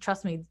 and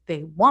trust me,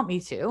 they want me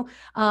to,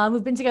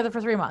 who've been together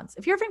for 3 months.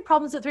 If you're having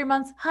problems at 3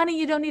 months, honey,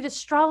 you don't need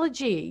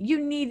astrology. You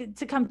need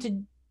to come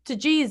to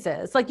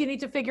Jesus. Like, you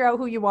need to figure out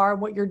who you are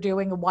and what you're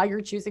doing and why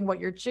you're choosing what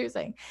you're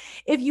choosing.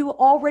 If you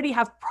already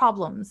have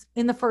problems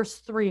in the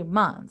first 3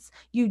 months,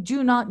 you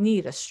do not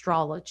need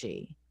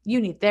astrology. You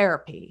need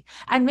therapy.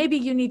 And maybe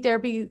you need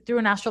therapy through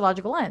an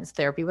astrological lens,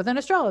 therapy with an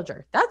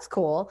astrologer. That's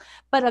cool.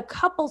 But a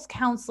couples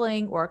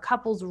counseling or a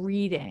couples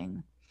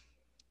reading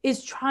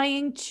is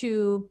trying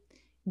to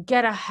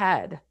get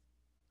ahead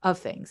of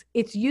things.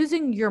 It's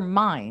using your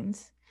mind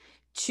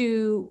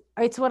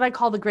it's what I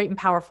call the great and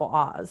powerful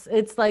Oz.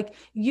 It's like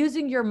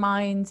using your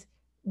mind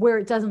where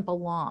it doesn't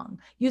belong,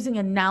 using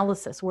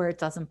analysis where it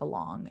doesn't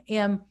belong.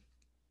 And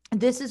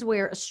this is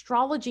where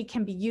astrology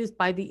can be used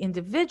by the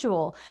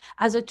individual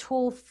as a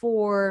tool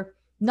for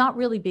not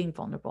really being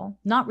vulnerable,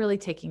 not really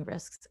taking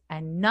risks,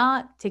 and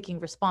not taking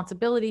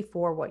responsibility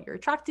for what you're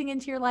attracting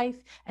into your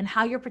life and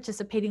how you're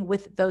participating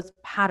with those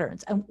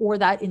patterns or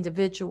that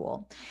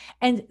individual.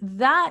 And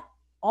that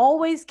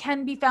always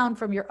can be found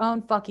from your own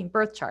fucking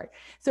birth chart.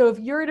 So if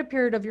you're at a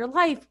period of your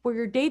life where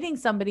you're dating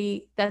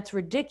somebody that's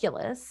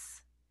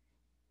ridiculous,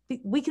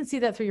 we can see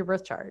that through your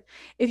birth chart.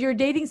 If you're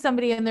dating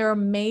somebody and they're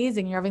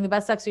amazing, you're having the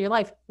best sex of your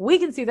life, we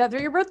can see that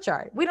through your birth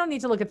chart. We don't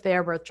need to look at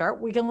their birth chart.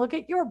 We can look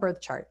at your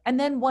birth chart. And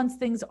then once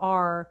things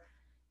are,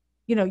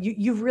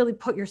 you've really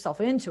put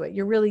yourself into it,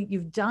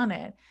 you've done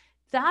it,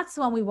 that's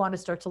when we want to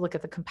start to look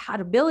at the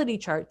compatibility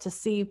chart to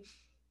see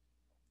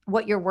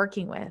what you're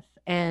working with.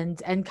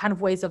 and kind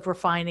of ways of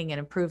refining and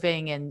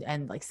improving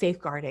and like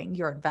safeguarding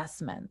your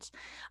investment.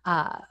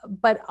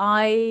 But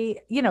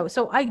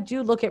so I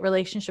do look at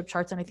relationship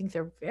charts and I think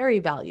they're very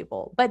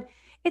valuable, but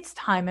it's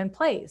time and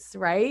place,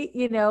 right?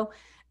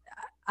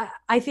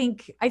 I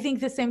think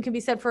the same can be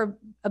said for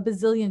a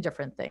bazillion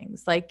different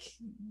things. Like,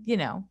 I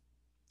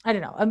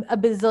don't know, a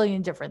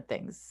bazillion different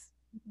things.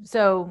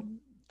 So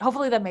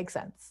hopefully that makes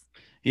sense.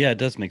 Yeah, it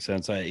does make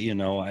sense.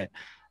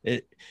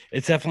 It,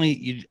 it's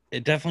definitely,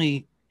 it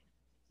definitely,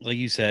 like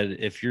you said,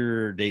 if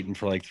you're dating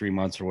for like 3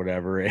 months or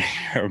whatever and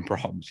you're having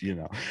problems,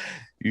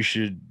 you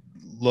should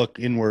look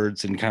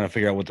inwards and kind of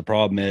figure out what the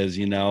problem is,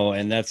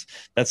 and that's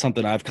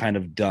something I've kind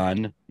of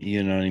done,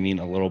 you know what I mean,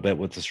 a little bit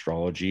with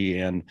astrology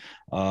and,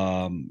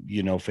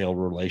 failed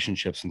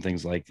relationships and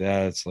things like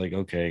that. It's like,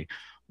 okay,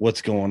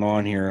 what's going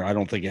on here? I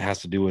don't think it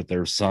has to do with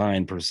their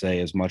sign per se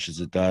as much as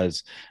it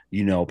does,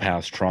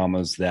 past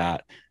traumas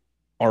that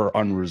are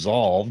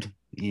unresolved,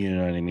 you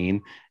know what I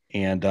mean?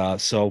 And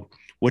so,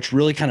 which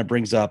really kind of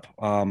brings up,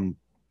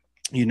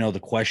 the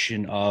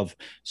question of,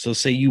 so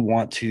say you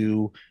want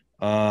to,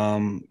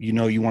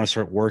 you want to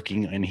start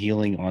working and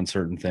healing on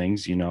certain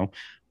things,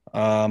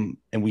 and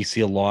we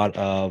see a lot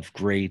of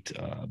great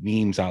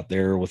memes out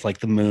there with like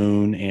the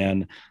moon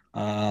and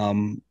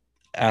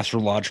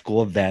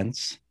astrological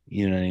events,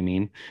 you know what I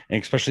mean?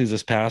 And especially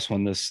this past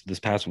one, we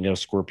had a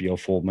Scorpio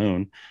full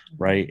moon,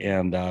 right?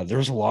 And there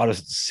was a lot of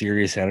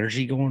serious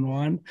energy going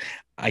on.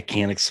 I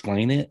can't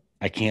explain it,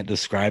 I can't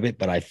describe it,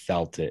 but I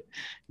felt it,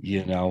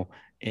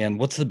 and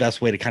what's the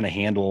best way to kind of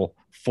handle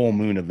full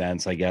moon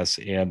events, I guess,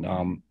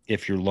 and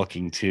if you're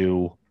looking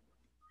to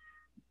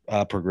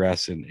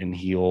progress and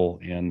heal,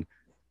 and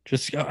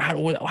just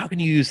how can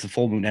you use the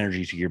full moon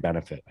energy to your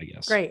benefit, I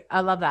guess? Great. I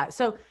love that.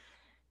 So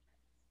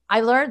I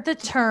learned the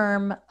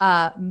term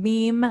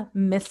meme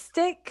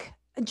mystic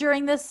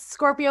during this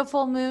Scorpio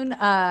full moon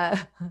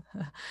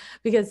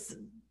because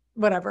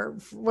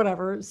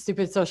whatever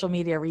stupid social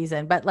media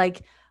reason. But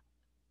like,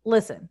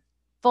 listen,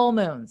 full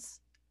moons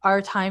are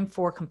a time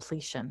for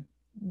completion.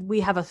 We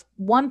have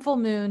one full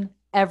moon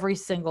every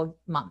single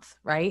month,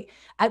 right?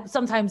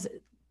 Sometimes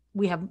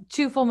we have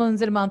 2 full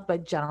moons in a month,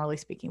 but generally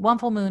speaking, 1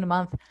 full moon a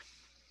month.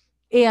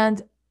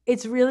 And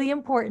it's really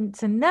important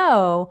to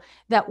know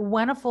that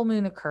when a full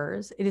moon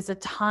occurs, it is a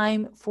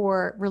time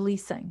for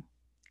releasing.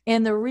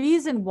 And the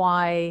reason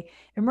why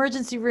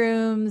emergency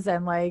rooms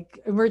and like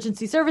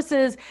emergency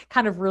services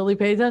kind of really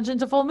pay attention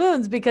to full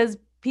moons, because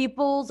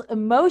people's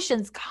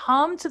emotions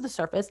come to the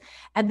surface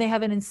and they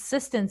have an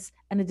insistence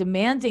and a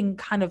demanding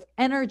kind of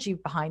energy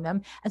behind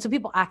them. And so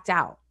people act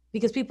out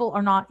because people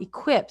are not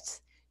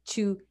equipped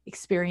to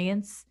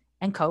experience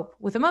and cope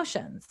with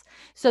emotions.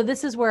 So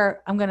this is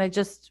where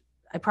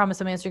I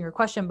promise I'm answering your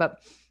question, but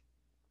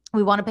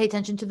we want to pay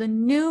attention to the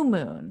new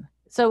moon.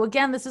 So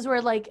again, this is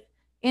where like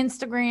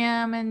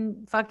Instagram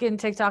and fucking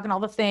TikTok and all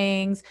the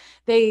things,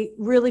 they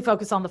really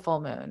focus on the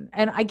full moon.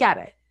 And I get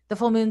it. The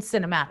full moon's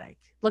cinematic.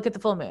 Look at the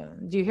full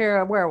moon. Do you hear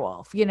a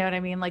werewolf? You know what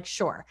I mean? Like,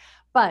 sure.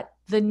 But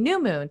the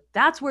new moon,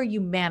 that's where you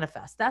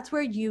manifest. That's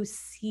where you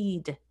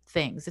seed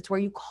things. It's where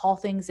you call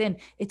things in.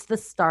 It's the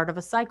start of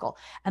a cycle.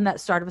 And that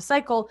start of a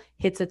cycle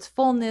hits its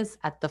fullness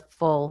at the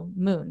full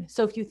moon.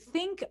 So if you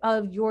think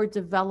of your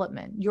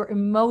development, your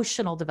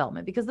emotional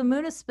development, because the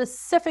moon is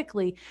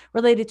specifically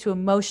related to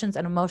emotions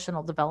and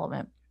emotional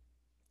development.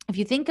 If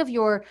you think of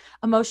your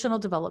emotional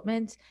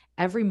development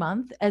every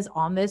month as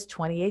on this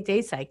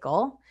 28-day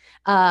cycle,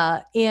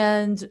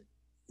 and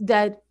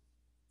that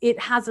it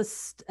has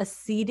a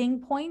seeding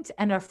point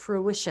and a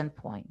fruition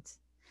point,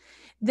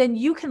 then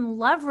you can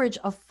leverage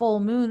a full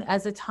moon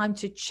as a time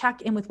to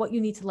check in with what you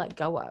need to let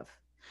go of,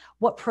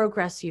 what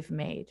progress you've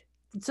made.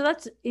 So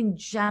that's in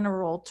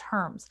general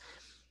terms.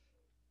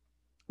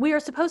 We are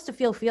supposed to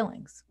feel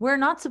feelings. We're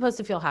not supposed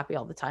to feel happy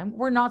all the time.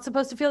 We're not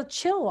supposed to feel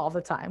chill all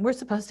the time. We're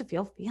supposed to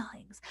feel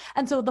feelings.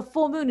 And so the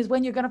full moon is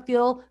when you're going to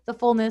feel the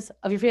fullness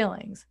of your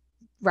feelings,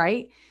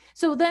 right?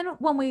 So then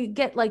when we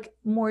get like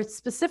more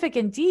specific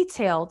and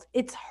detailed,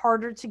 it's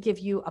harder to give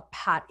you a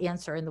pat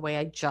answer in the way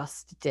I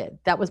just did.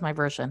 That was my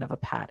version of a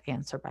pat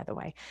answer, by the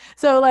way.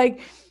 So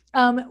like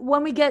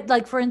when we get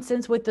like, for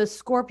instance, with the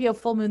Scorpio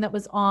full moon that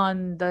was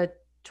on the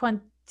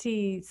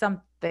 20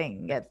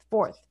 something at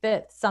 4th,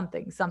 5th,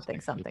 something.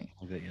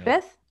 Yeah.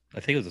 5th? I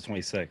think it was the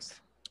 26th.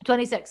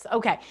 26th.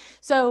 Okay.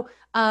 So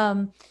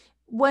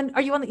when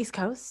are you on the East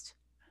Coast?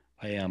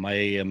 I am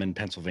in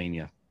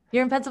Pennsylvania.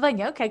 You're in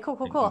Pennsylvania. Okay, cool.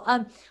 So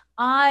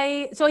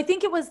I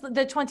think it was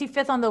the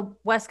 25th on the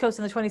West Coast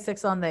and the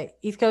 26th on the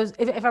East Coast.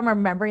 If I'm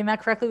remembering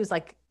that correctly, it was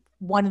like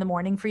 1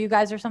 a.m. for you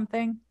guys or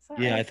something.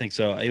 Yeah, right? I think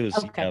so. It was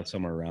Okay.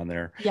 somewhere around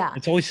there. Yeah.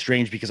 It's always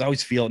strange because I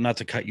always feel, not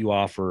to cut you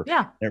off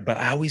but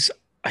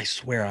I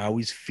swear I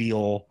always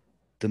feel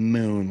the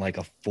moon like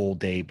a full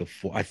day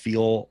before. I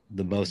feel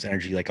the most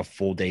energy like a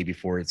full day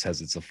before it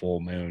says it's a full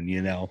moon,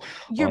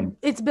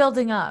 It's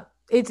building up.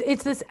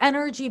 It's this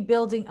energy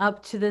building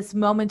up to this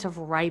moment of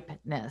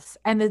ripeness,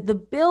 and the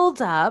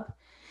build up.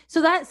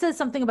 So that says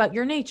something about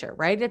your nature,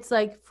 right? It's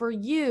like for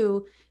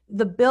you,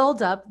 the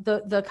build up,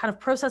 the kind of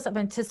process of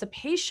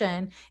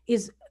anticipation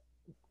is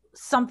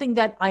something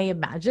that I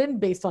imagine,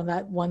 based on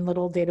that one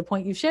little data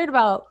point you've shared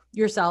about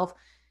yourself,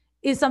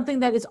 is something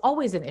that is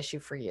always an issue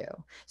for you.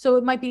 So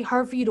it might be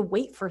hard for you to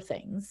wait for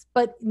things,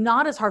 but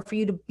not as hard for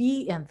you to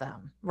be in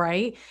them,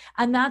 right?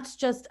 And that's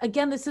just,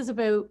 again, it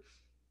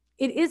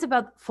is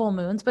about full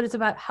moons, but it's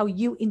about how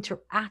you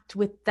interact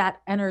with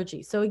that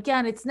energy. So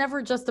again, it's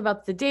never just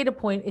about the data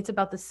point, it's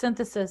about the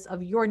synthesis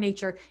of your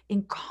nature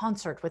in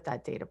concert with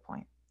that data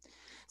point.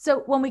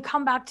 So when we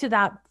come back to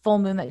that full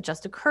moon that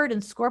just occurred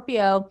in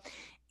Scorpio,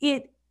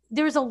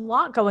 there was a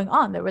lot going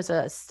on. There was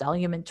a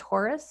stellium in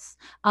Taurus,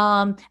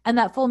 and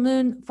that full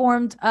moon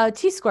formed a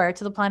T-square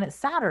to the planet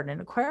Saturn in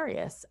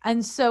Aquarius.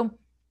 And so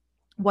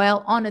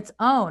while on its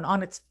own,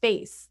 on its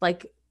face,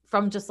 like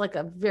from just like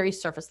a very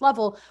surface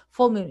level,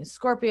 full moon in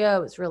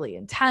Scorpio is really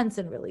intense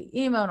and really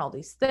emo and all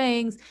these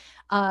things.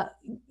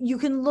 You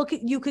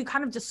could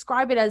kind of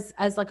describe it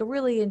as like a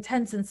really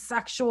intense and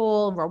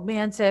sexual and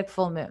romantic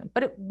full moon,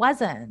 but it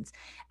wasn't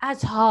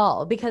at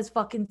all, because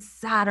fucking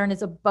Saturn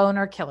is a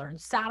boner killer,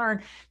 and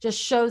Saturn just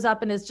shows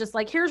up and is just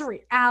like, here's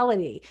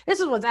reality.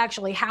 This is what's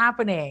actually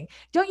happening.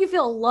 Don't you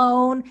feel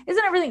alone?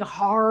 Isn't everything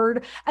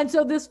hard? And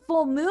so this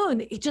full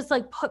moon, it just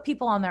like put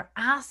people on their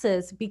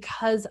asses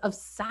because of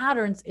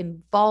Saturn's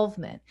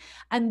involvement.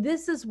 And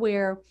this is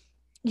where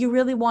you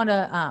really want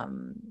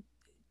to,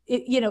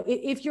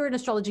 if you're an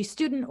astrology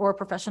student or a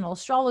professional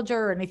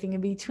astrologer or anything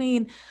in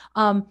between,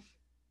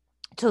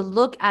 to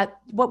look at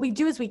what we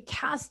do is we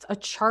cast a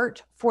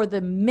chart for the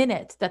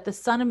minute that the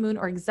sun and moon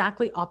are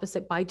exactly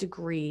opposite by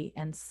degree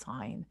and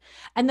sign.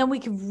 And then we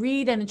can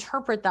read and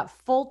interpret that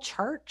full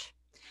chart.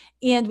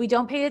 And we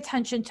don't pay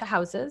attention to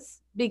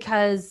houses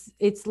because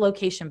it's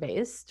location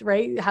based,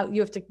 right? How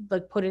you have to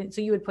like put in,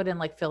 so you would put in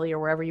like Philly or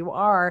wherever you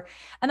are,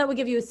 and that would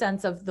give you a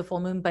sense of the full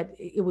moon, but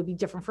it would be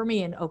different for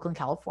me in Oakland,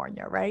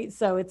 California, right?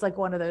 So it's like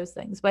one of those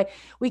things. But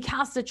we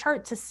cast a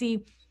chart to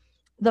see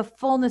the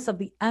fullness of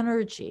the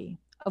energy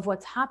of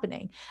what's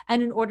happening.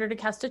 And in order to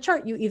cast a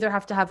chart, you either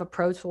have to have a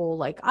pro tool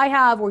like I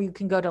have, or you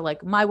can go to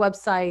like my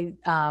website,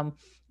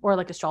 or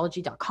like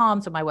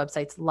astrology.com. So my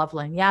website's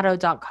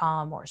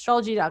lovelanyaddo.com or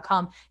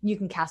astrology.com. And you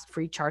can cast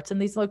free charts in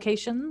these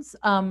locations.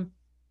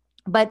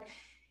 But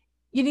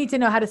you need to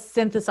know how to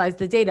synthesize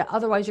the data.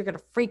 Otherwise, you're going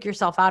to freak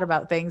yourself out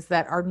about things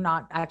that are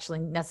not actually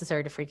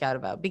necessary to freak out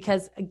about.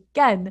 Because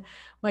again,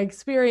 my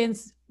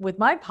experience with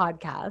my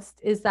podcast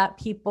is that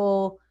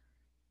people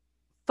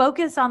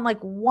focus on like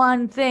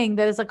one thing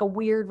that is like a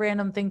weird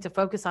random thing to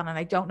focus on, and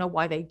I don't know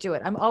why they do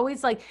it. I'm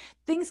always like,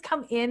 things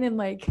come in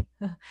like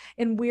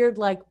in weird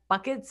like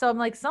buckets. So I'm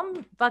like,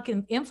 some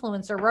fucking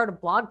influencer wrote a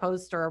blog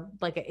post or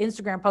like an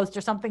Instagram post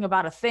or something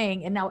about a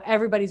thing, and now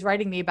everybody's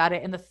writing me about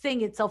it, and the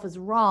thing itself is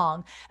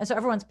wrong, and so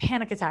everyone's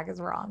panic attack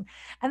is wrong.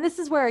 And this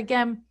is where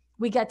again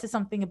we get to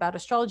something about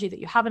astrology that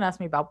you haven't asked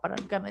me about, but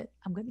I'm gonna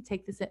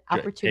take this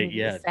opportunity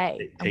to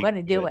say I'm going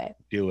to do it.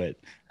 Do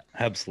it.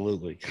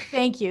 Absolutely.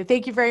 Thank you.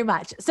 Thank you very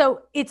much.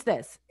 So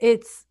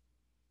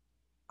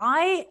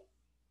I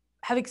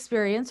have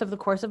experienced over the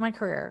course of my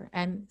career,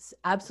 and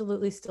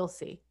absolutely still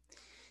see,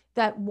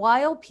 that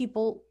while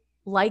people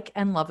like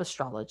and love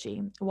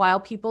astrology, while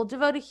people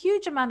devote a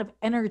huge amount of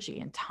energy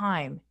and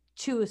time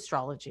to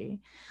astrology,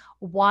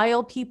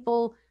 while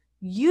people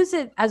use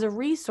it as a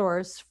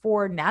resource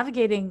for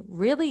navigating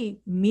really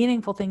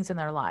meaningful things in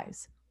their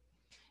lives,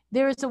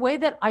 there is a way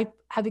that I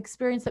have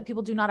experienced that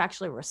people do not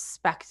actually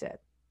respect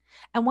it.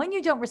 And when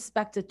you don't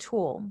respect a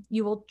tool,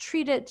 you will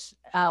treat it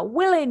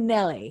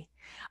willy-nilly.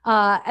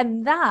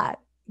 And that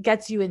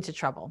gets you into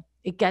trouble.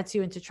 It gets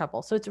you into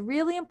trouble. So it's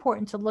really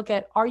important to look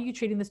at, are you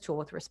treating this tool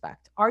with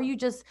respect? Are you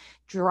just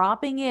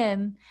dropping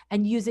in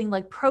and using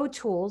like pro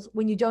tools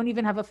when you don't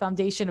even have a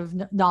foundation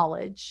of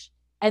knowledge,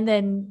 and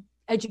then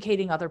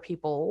educating other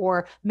people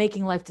or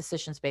making life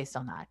decisions based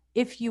on that?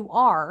 If you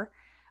are,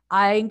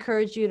 I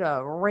encourage you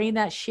to rein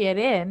that shit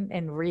in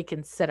and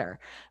reconsider,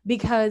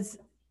 because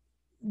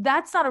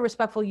that's not a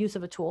respectful use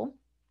of a tool,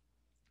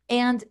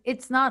 and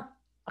it's not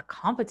a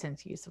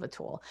competent use of a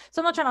tool. So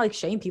I'm not trying to like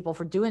shame people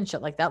for doing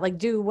shit like that, like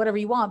do whatever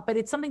you want, but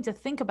it's something to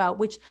think about,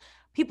 which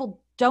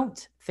people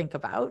don't think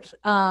about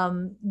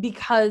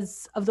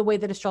because of the way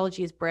that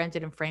astrology is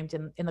branded and framed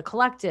in the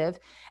collective,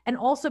 and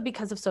also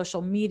because of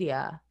social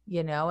media,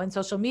 and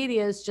social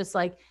media is just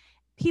like,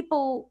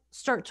 people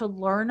start to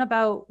learn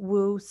about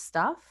woo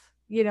stuff,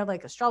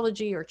 like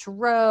astrology or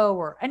tarot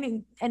or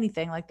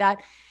anything like that.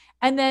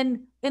 And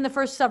then in the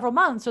first several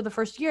months or the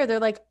first year, they're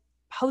like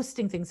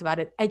posting things about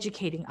it,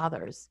 educating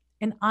others.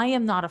 And I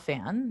am not a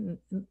fan.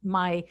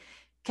 My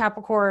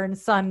Capricorn,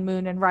 Sun,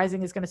 Moon, and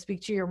Rising is going to speak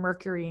to your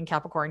Mercury and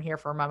Capricorn here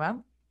for a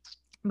moment.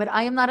 But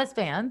I am not a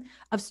fan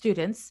of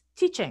students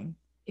teaching.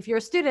 If you're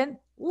a student,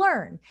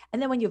 learn.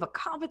 And then when you have a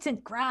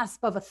competent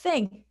grasp of a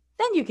thing,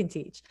 then you can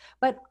teach.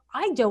 But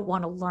I don't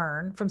want to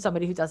learn from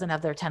somebody who doesn't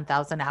have their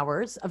 10,000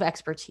 hours of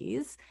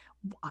expertise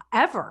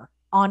ever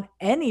on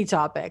any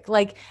topic.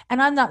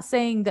 And I'm not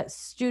saying that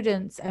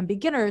students and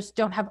beginners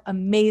don't have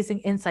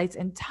amazing insights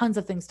and tons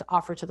of things to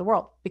offer to the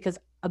world, because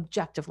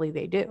objectively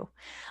they do.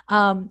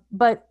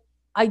 But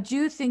I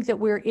do think that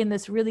we're in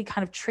this really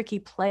kind of tricky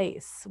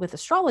place with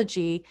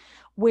astrology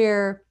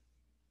where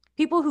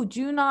people who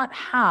do not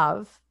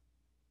have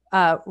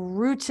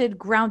rooted,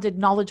 grounded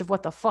knowledge of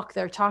what the fuck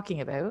they're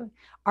talking about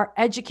are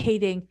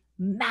educating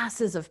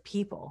masses of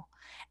people.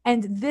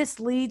 And this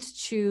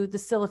leads to the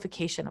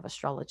silification of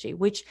astrology,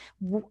 which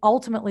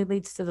ultimately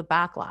leads to the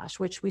backlash,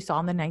 which we saw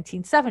in the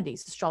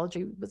 1970s.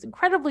 Astrology was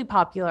incredibly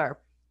popular,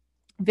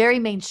 very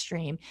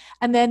mainstream.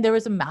 And then there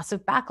was a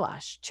massive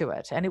backlash to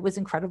it. And it was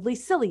incredibly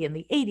silly in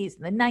the 80s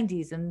and the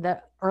 90s and the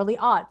early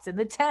aughts and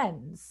the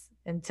tens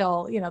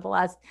until, you know, the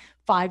last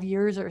 5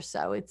 years or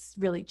so. It's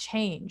really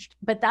changed.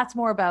 But that's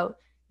more about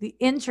the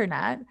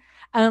internet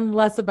and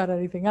less about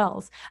anything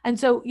else. And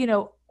so, you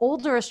know,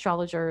 older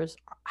astrologers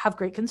have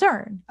great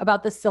concern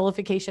about the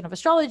silification of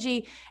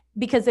astrology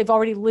because they've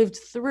already lived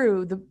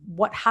through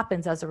what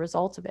happens as a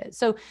result of it.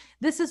 So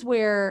this is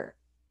where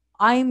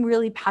I'm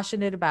really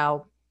passionate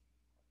about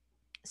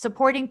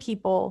supporting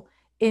people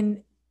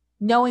in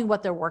knowing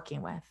what they're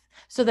working with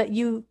so that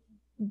you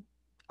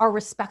are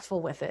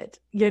respectful with it,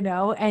 you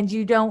know, and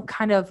you don't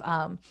kind of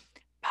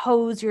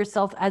pose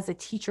yourself as a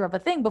teacher of a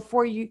thing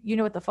before you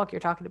know what the fuck you're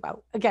talking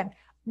about. Again,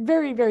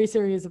 very, very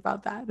serious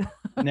about that.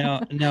 Now,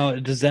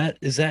 does that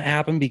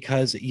happen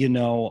because, you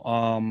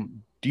know,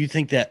 do you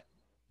think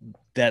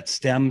that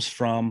stems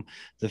from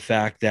the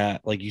fact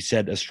that, like you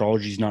said,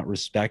 astrology is not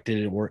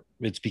respected, or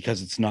it's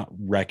because it's not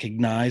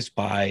recognized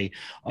by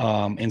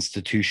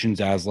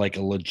institutions as like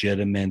a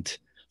legitimate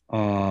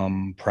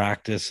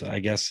practice, I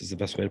guess is the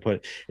best way to put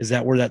it? Is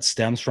that where that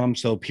stems from?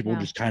 So people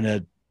just kind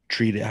of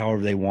treat it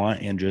however they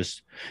want and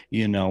just,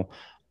 you know,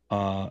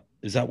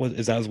 is that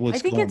what's I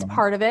think going it's on?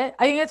 part of it.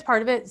 I think it's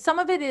part of it. Some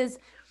of it is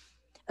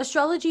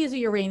astrology is a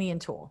Uranian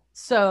tool.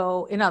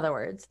 So, in other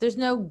words, there's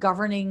no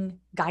governing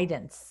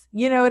guidance.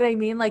 You know what I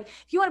mean? Like,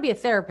 if you want to be a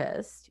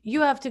therapist,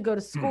 you have to go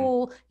to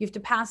school, you have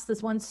to pass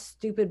this one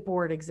stupid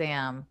board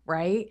exam,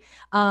 right?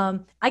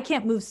 I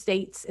can't move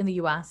states in the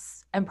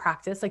US and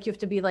practice. Like, you have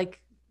to be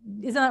like,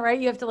 isn't that right?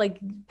 You have to like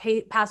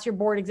pass your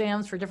board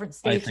exams for different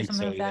states or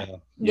something like that.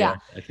 Yeah,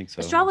 I think so.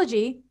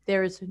 Astrology,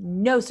 there is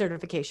no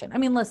certification. I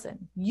mean,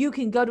 listen, you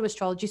can go to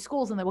astrology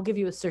schools and they will give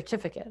you a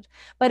certificate,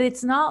 but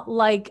it's not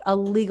like a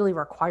legally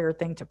required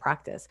thing to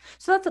practice.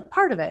 So that's a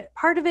part of it.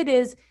 Part of it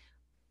is,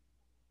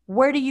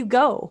 where do you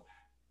go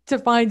to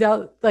find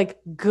out like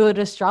good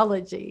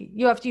astrology?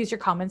 You have to use your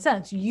common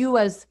sense. You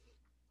as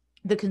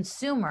the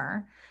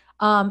consumer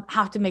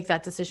have to make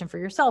that decision for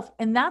yourself.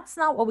 And that's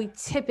not what we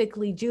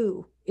typically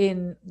do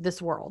in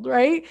this world,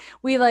 right?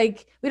 We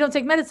don't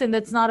take medicine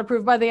that's not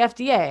approved by the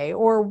FDA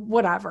or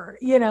whatever,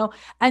 you know?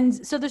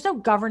 And so there's no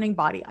governing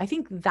body. I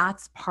think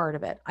that's part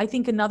of it. I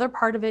think another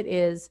part of it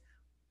is,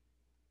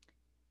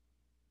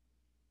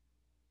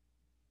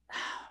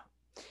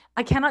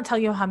 I cannot tell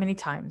you how many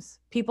times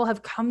people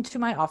have come to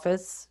my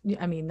office.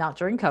 I mean, not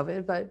during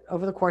COVID, but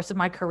over the course of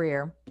my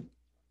career.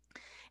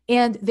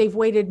 And they've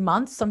waited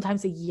months,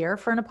 sometimes a year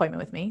for an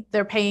appointment with me.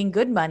 They're paying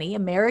good money,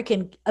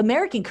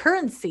 American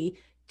currency,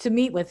 to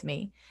meet with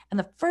me. And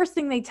the first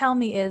thing they tell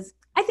me is,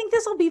 I think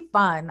this will be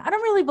fun. I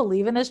don't really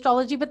believe in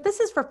astrology, but this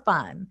is for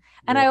fun.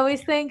 And I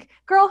always think,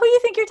 girl, who do you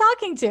think you're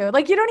talking to?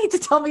 Like, you don't need to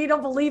tell me you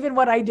don't believe in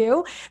what I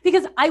do,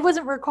 because I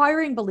wasn't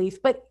requiring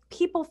belief. But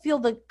people feel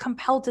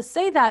compelled to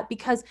say that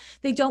because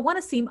they don't want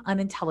to seem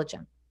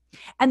unintelligent.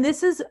 And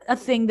this is a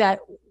thing that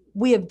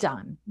we have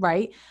done,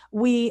 right?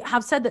 We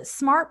have said that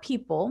smart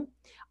people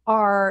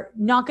are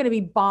not going to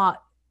be bought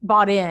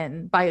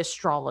in by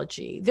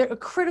astrology. They're a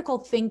critical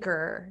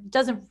thinker,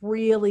 doesn't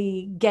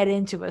really get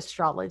into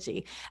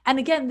astrology. And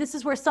again, this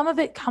is where some of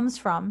it comes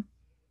from.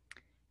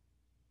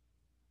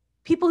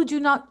 People who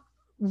do not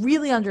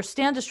really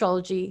understand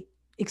astrology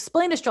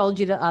explain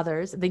astrology to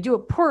others. They do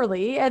it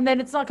poorly, and then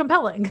it's not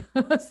compelling.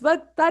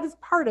 So that is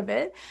part of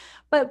it.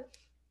 But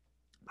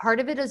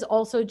part of it is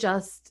also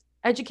just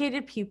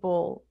educated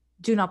people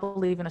do not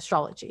believe in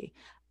astrology.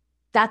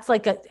 That's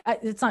like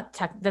that's not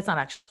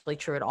actually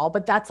true at all,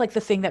 but that's like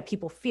the thing that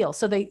people feel.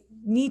 So they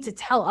need to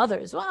tell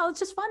others, well, it's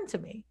just fun to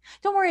me.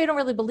 Don't worry, I don't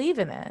really believe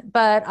in it,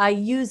 but I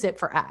use it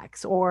for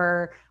X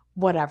or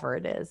whatever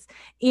it is.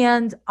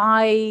 And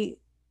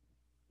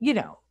you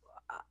know,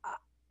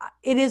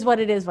 it is what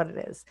it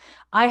is.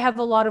 I have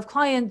a lot of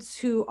clients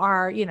who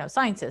are, you know,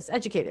 scientists,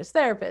 educators,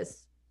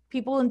 therapists,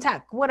 people in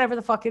tech, whatever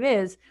the fuck it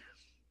is.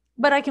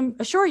 But I can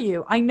assure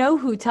you, I know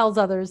who tells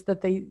others that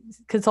they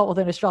consult with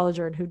an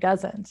astrologer and who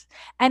doesn't.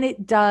 And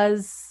it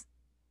does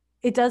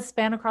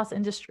span across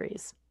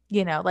industries,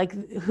 you know, like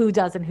who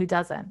does and who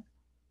doesn't.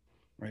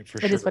 Right. For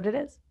sure. It is what it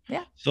is.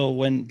 Yeah. So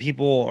when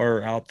people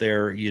are out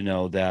there, you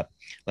know, that,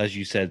 as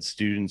you said,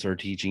 students are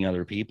teaching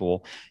other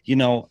people, you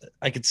know,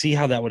 I could see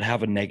how that would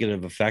have a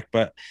negative effect.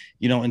 But,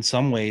 you know, in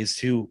some ways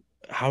too,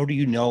 how do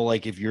you know,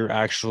 like, if you're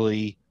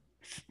actually,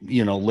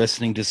 you know,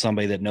 listening to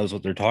somebody that knows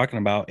what they're talking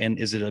about? And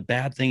is it a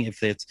bad thing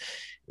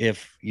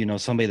if you know,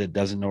 somebody that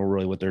doesn't know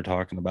really what they're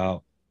talking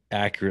about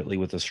accurately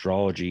with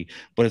astrology,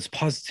 but it's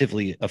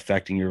positively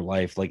affecting your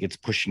life. Like it's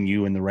pushing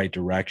you in the right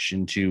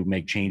direction to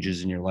make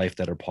changes in your life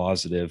that are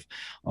positive,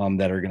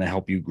 that are going to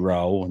help you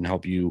grow and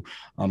help you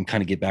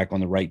kind of get back on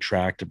the right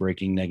track to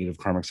breaking negative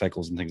karmic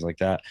cycles and things like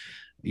that.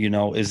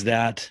 Is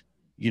that,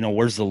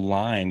 where's the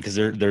line? Because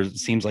there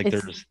seems like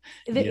It's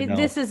there's,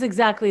 this is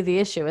exactly the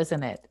issue,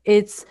 isn't it?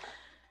 It's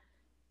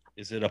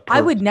is it a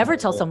I would never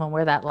tell personal, someone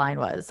where that line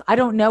was. I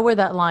don't know where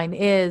that line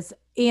is.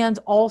 And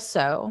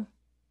also,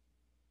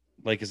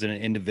 like, is it an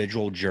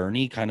individual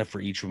journey kind of for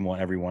each and one,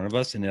 every one of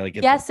us? And like,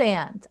 yes,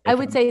 and I if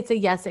would say it's a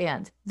yes,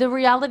 and the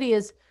reality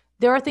is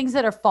there are things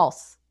that are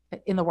false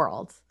in the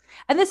world.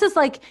 And this is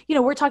like,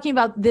 we're talking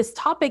about this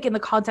topic in the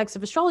context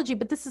of astrology,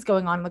 but this is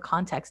going on in the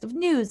context of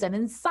news and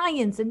in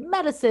science and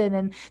medicine.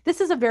 And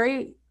this is a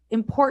very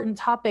important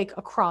topic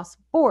across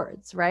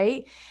boards,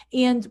 right?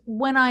 And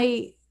when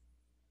I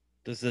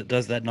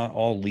does that not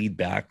all lead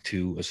back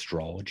to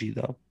astrology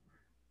though?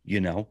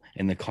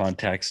 In the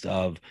context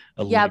of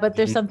Yeah, but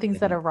there's some things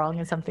that and are wrong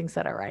and some things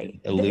that are right.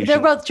 They're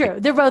illusion. both true.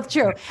 They're both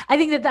true. I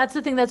think that that's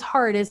the thing that's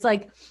hard is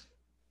like,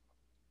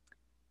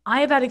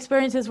 I have had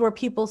experiences where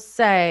people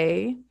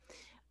say,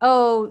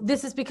 oh,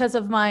 this is because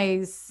of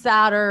my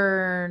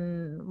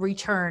Saturn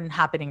return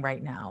happening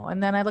right now.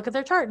 And then I look at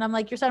their chart and I'm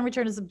like, your Saturn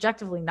return is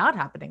objectively not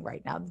happening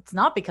right now. It's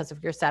not because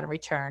of your Saturn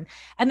return.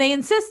 And they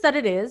insist that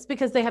it is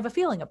because they have a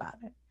feeling about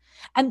it.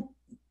 And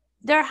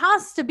there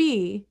has to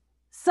be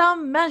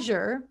some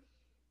measure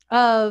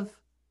of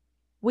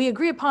we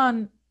agree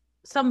upon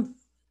some.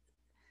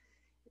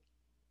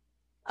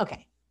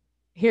 Okay,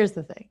 here's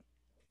the thing.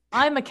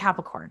 I'm a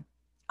Capricorn.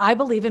 I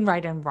believe in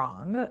right and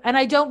wrong. And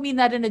I don't mean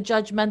that in a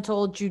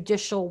judgmental,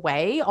 judicial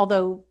way,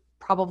 although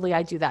probably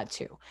I do that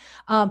too.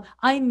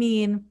 I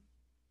mean,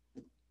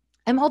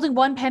 I'm holding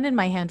one pen in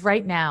my hand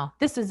right now.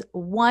 This is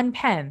one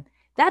pen.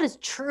 That is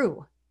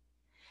true.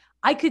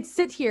 I could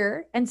sit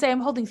here and say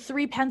I'm holding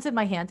 3 pens in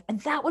my hand, and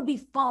that would be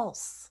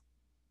false,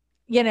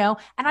 and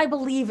I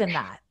believe in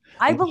that.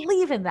 I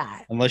believe in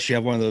that. Unless you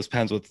have one of those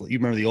pens with, you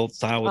remember the old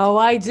style? With oh,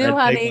 I do,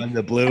 honey. One,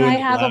 the blue, and I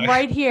have them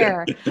right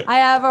here. I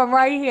have them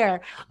right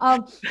here.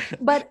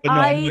 But no,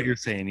 I know what you're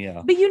saying.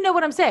 Yeah. But you know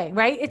what I'm saying,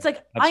 right? It's like,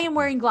 Absolutely. I am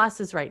wearing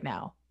glasses right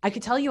now. I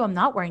could tell you I'm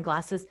not wearing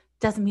glasses.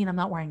 Doesn't mean I'm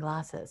not wearing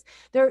glasses.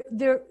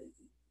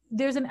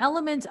 There's an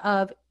element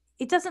of,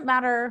 it doesn't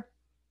matter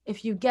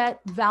if you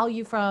get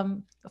value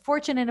from a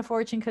fortune and a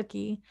fortune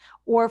cookie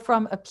or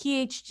from a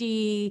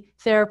PhD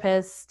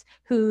therapist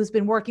who's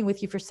been working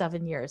with you for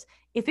 7 years.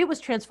 If it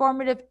was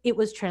transformative, it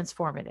was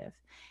transformative.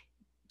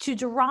 To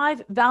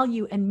derive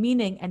value and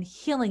meaning and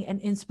healing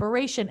and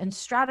inspiration and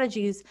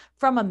strategies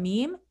from a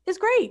meme is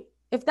great.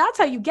 If that's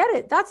how you get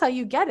it, that's how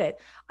you get it.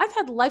 I've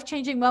had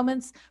life-changing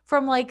moments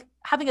from like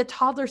having a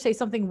toddler say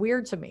something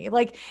weird to me.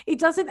 Like it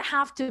doesn't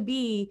have to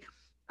be,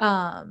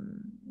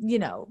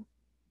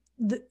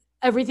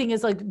 everything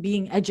is like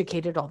being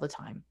educated all the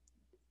time.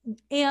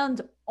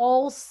 And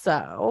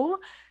also,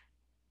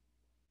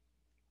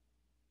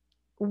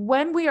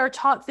 when we are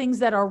taught things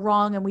that are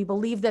wrong and we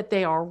believe that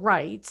they are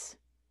right,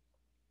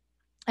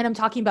 and I'm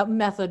talking about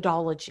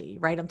methodology,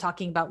 right? I'm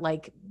talking about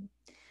like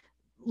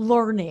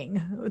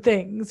learning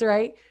things,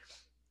 right?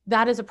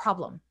 That is a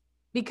problem.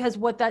 Because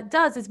what that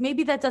does is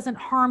maybe that doesn't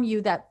harm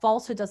you, that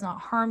falsehood does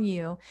not harm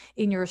you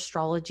in your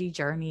astrology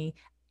journey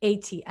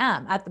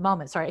ATM at the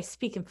moment. Sorry, I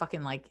speak in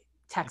fucking like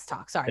text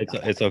talk. Sorry.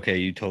 It's okay.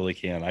 You totally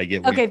can. I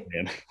get what okay.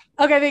 you're saying.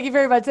 Okay. Thank you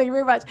very much. Thank you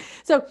very much.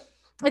 So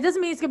it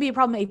doesn't mean it's going to be a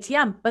problem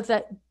ATM, but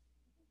that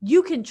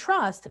you can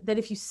trust that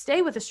if you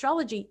stay with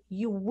astrology,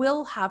 you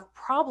will have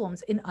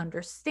problems in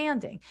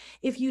understanding.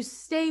 If you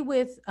stay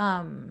with,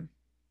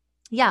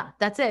 yeah,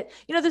 that's it.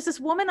 There's this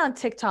woman on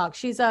TikTok.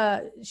 She's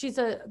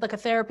like a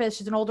therapist.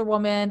 She's an older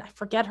woman. I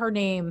forget her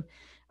name.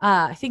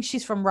 I think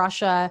she's from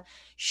Russia.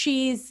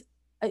 She's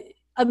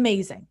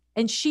amazing.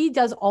 And she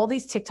does all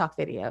these TikTok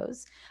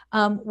videos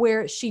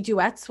where she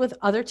duets with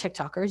other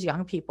TikTokers,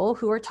 young people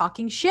who are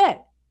talking shit,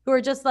 who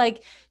are just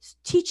like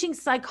teaching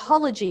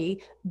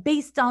psychology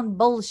based on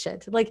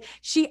bullshit. Like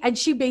she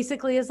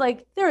basically is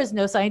like, there is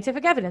no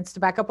scientific evidence to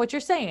back up what you're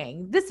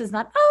saying. This is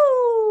not,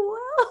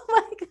 oh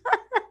my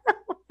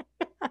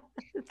God.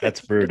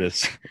 That's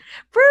Brutus.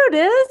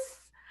 Brutus.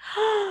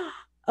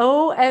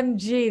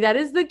 OMG. That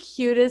is the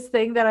cutest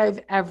thing that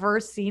I've ever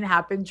seen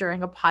happen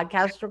during a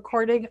podcast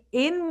recording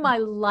in my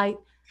life.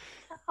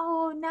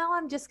 Oh, now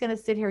I'm just going to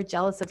sit here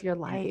jealous of your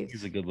life.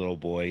 He's a good little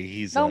boy.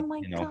 He's, oh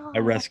my God. I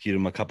rescued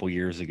him a couple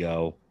years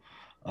ago.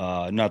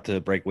 Not to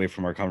break away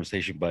from our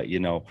conversation, but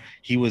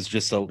he was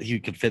just he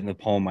could fit in the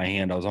palm of my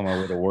hand. I was on my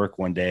way to work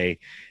one day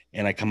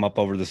and I come up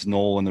over this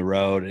knoll in the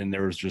road and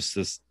there was just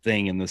this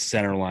thing in the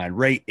center line,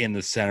 right in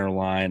the center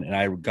line. And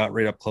I got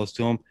right up close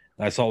to him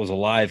and I saw it was a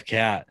live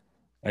cat.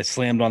 I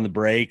slammed on the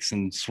brakes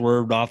and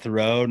swerved off the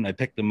road and I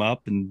picked him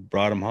up and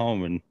brought him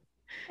home. And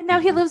now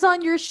he lives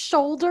on your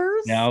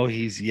shoulders. Now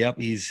he's he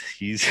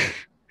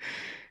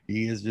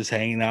is just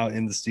hanging out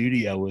in the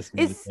studio with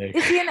me. Is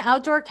he an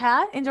outdoor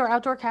cat?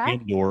 Outdoor cat?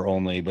 Indoor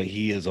only, but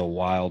he is a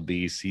wild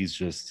beast. He's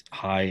just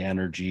high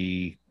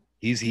energy,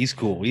 He's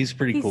cool. He's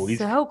pretty He's cool. He's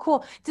so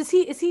cool. Is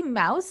he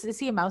mouse? Is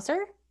he a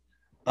mouser?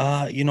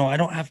 I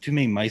don't have too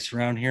many mice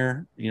around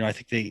here. I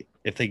think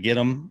if they get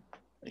them,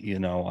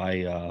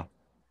 I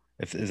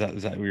if is that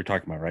what you're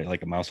talking about, right?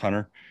 Like a mouse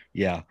hunter?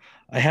 Yeah.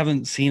 I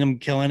haven't seen him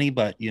kill any,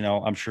 but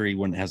I'm sure he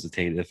wouldn't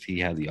hesitate if he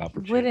had the Wouldn't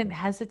opportunity.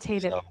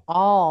 hesitate at So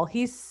all.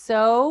 He's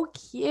so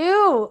cute.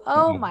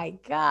 Oh mhm. my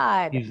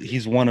God.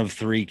 He's one of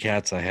three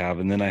cats I have,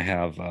 and then I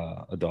have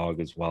a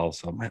dog as well.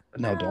 So no,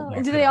 don't Oh, and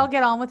knock do it they all off.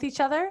 get on with each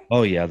other?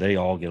 Oh yeah, they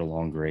all get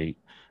along great.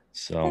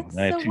 So That's and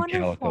I have so two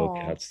calico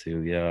wonderful. cats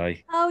too. Yeah,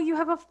 Oh, you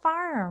have a I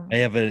farm.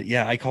 have a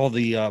yeah. I call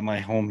the my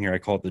home here. I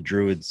call it the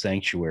Druid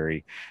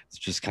Sanctuary. It's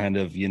just kind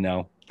of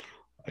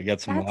I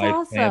got some That's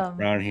live plants awesome.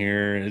 around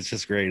here. It's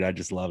just great. I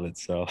just love it.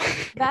 So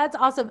That's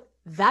awesome.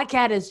 That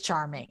cat is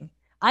charming.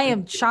 I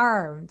am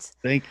charmed.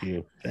 thank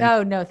you. Thank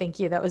Oh no, thank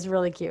you. That was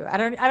really cute. I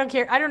don't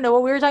care. I don't know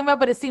what we were talking about,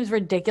 but it seems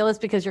ridiculous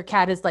because your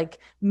cat is like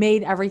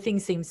made everything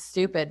seem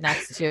stupid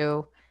next to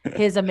you.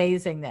 his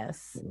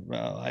amazingness.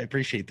 Well, I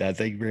appreciate that.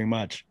 Thank you very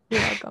much. You're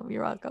welcome.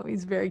 You're welcome.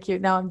 He's very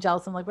cute. Now I'm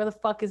jealous. I'm like, where the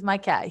fuck is my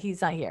cat?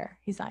 He's not here.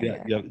 He's not Yeah,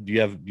 here. yeah. Do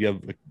you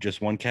have just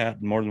one cat?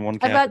 More than one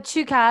I've cat? got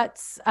two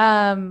cats.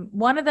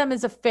 One of them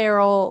is a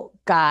feral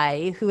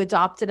guy who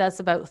adopted us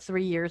about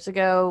 3 years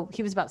ago.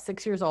 He was about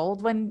 6 years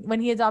old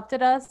when he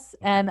adopted us,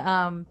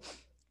 and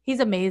he's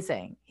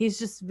amazing. He's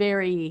just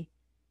very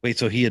Wait,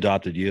 so he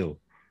adopted you?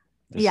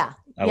 This yeah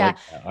I yeah. like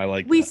that. I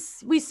like We that.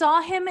 s- we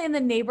saw him in the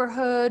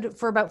neighborhood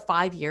for about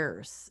 5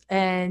 years,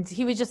 and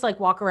he would just like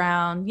walk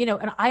around,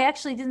 And I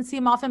actually didn't see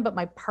him often, but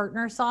my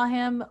partner saw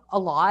him a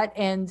lot,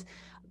 and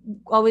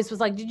always was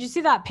like, "Did you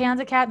see that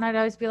panda cat?" And I'd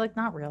always be like,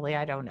 "Not really,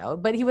 I don't know."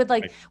 But he would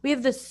like, Right. we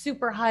have this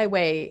super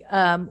highway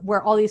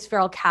where all these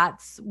feral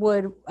cats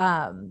would,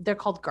 they're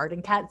called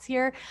garden cats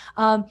here,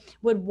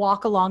 would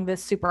walk along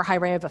this super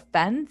highway of a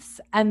fence.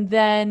 And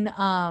then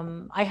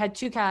I had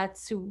two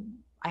cats who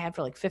I had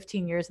for like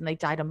 15 years, and they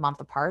died a month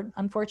apart.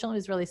 Unfortunately, it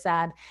was really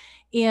sad.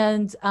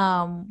 And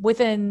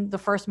within the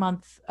first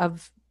month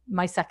of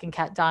my second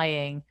cat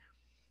dying,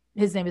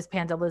 his name is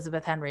Panda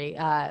Elizabeth Henry.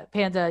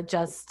 Panda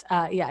just,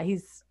 yeah, I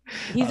he's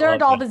love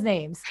earned all of that. his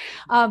names.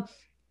 Um,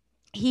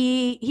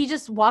 he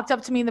just walked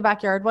up to me in the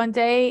backyard one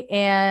day,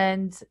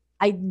 and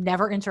I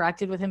never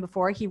interacted with him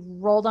before. He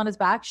rolled on his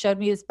back, showed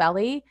me his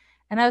belly,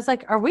 and I was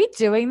like, "Are we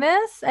doing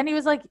this?" And he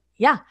was like,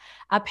 "Yeah."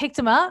 I picked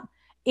him up,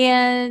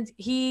 and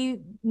he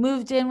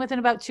moved in within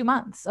about 2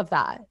 months of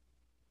that.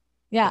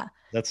 Yeah,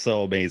 That's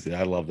so amazing.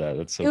 I love that.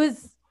 That's it so cool.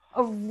 was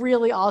a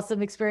really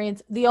awesome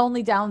experience. The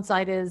only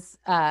downside is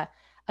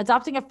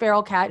adopting a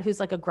feral cat who's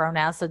like a grown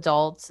ass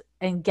adult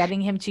and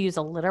getting him to use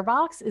a litter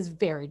box is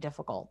very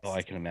difficult. Oh,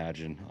 I can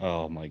imagine.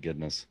 Oh my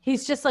goodness.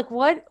 He's just like,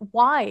 what?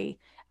 Why?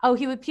 Oh,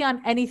 he would pee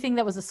on anything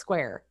that was a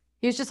square.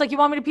 He was just like, you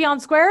want me to pee on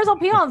squares? I'll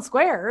pee on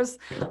squares.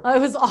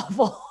 It was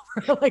awful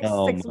for like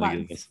Oh six my months.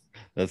 goodness.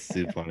 That's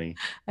too funny.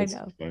 I That's too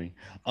know. funny.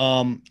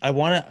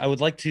 I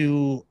would like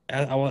to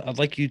I'd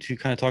like you to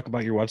kind of talk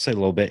about your website a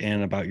little bit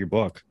and about your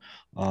book.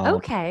 Um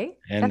Okay.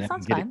 and, That and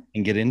sounds get fun.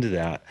 and get into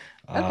that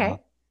Okay.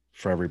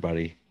 for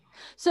everybody.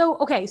 So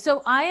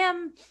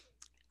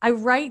I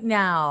right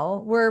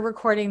now, we're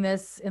recording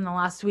this in the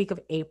last week of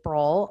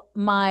April.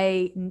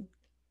 My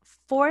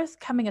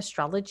forthcoming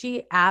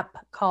astrology app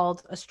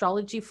called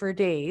Astrology for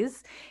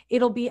Days.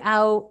 It'll be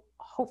out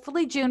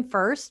hopefully June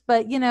 1st,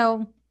 but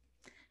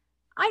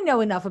I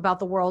know enough about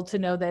the world to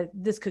know that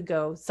this could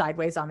go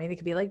sideways on me. It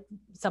could be like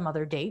some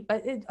other date,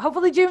 but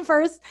hopefully June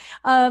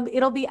 1st,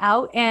 it'll be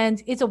out,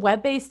 and it's a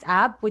web-based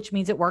app, which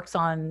means it works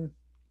on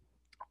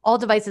all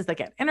devices that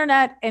get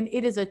internet, and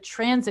it is a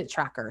transit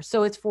tracker.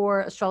 So it's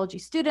for astrology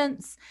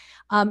students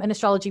and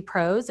astrology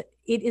pros.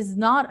 It is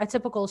not a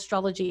typical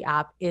astrology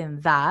app in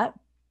that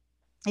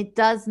it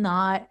does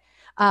not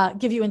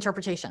give you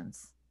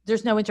interpretations.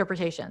 There's no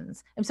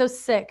interpretations. I'm so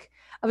sick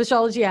of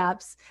astrology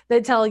apps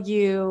that tell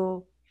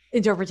you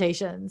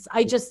interpretations.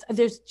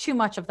 There's too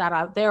much of that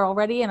out there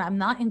already, and I'm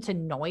not into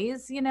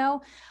noise.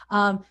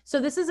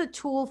 So this is a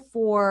tool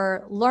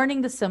for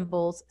learning the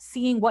symbols,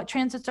 seeing what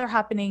transits are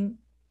happening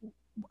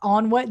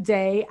on what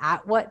day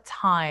at what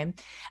time,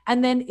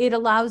 and then it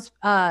allows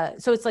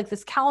so it's like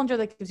this calendar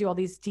that gives you all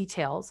these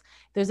details.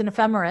 There's an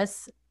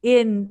ephemeris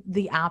in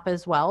the app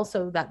as well,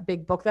 so that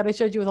big book that I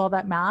showed you with all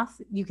that math,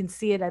 you can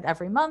see it at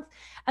every month.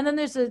 And then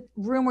there's a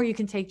room where you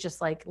can take just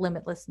like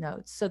limitless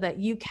notes, so that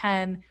you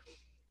can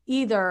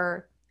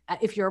either,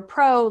 if you're a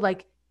pro,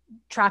 like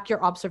track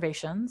your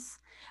observations,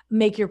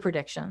 make your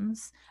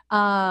predictions.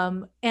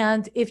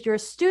 And if you're a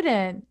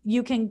student,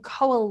 you can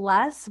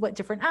coalesce what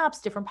different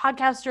apps, different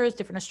podcasters,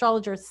 different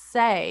astrologers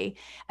say,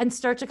 and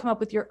start to come up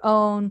with your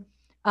own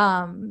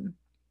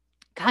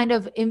kind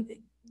of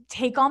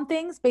take on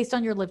things based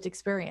on your lived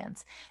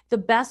experience. The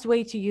best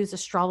way to use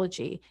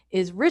astrology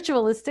is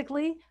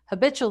ritualistically,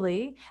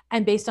 habitually,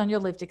 and based on your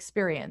lived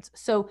experience.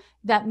 So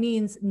that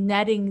means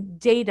netting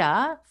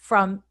data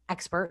from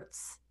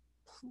experts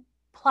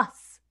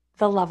plus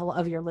the level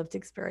of your lived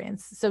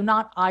experience. So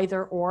not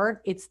either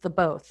or, it's the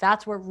both.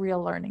 That's where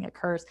real learning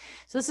occurs.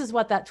 So this is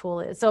what that tool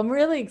is. So I'm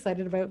really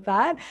excited about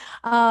that.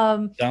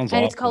 Sounds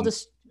And it's called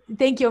awesome.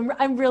 Thank you.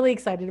 I'm really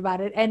excited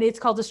about it. And it's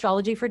called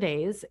Astrology for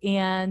Days.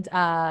 And You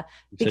said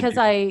because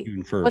I, June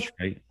what's, 1st,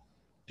 right?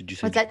 Did you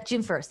say what's that?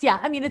 June 1st. Yeah.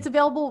 I mean, it's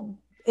available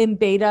in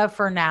beta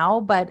for now,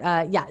 but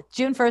yeah,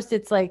 June 1st,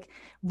 it's like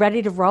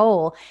ready to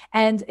roll.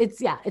 And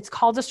it's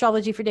called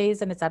Astrology for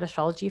Days, and it's at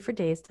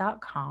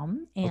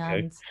astrologyfordays.com. Okay.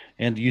 And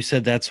And you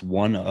said that's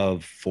one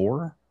of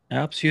four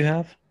apps you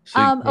have? So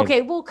you have,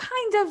 okay, well,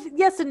 kind of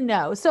yes and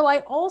no. So I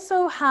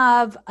also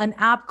have an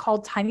app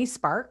called Tiny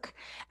Spark,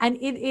 and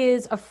it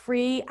is a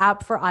free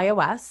app for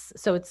iOS.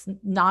 So it's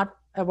not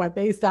a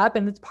web-based app,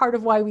 and it's part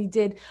of why we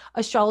did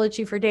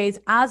Astrology for Days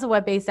as a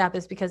web-based app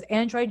is because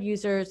Android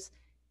users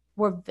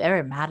were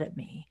very mad at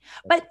me.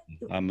 But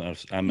I'm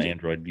an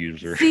Android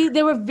user. see,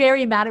 they were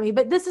very mad at me.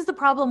 But this is the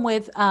problem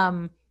with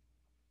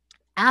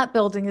app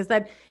building is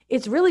that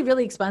it's really,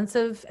 really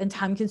expensive and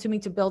time consuming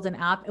to build an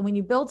app. And when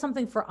you build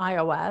something for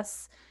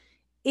iOS,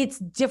 it's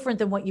different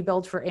than what you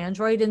build for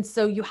Android. And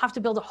so you have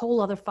to build a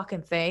whole other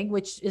fucking thing,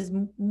 which is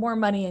more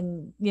money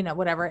and,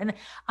 whatever. And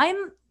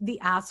I'm the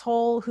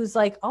asshole who's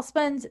like, I'll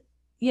spend,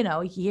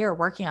 a year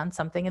working on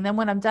something. And then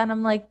when I'm done,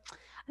 I'm like,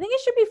 I think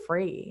it should be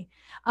free.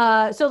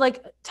 So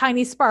like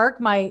Tiny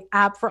Spark, my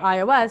app for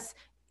iOS,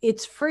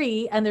 it's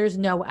free and there's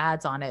no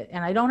ads on it.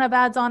 And I don't have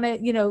ads on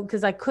it,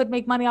 because I could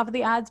make money off of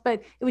the ads,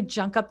 but it would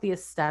junk up the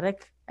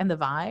aesthetic and the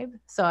vibe.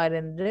 So I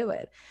didn't do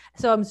it.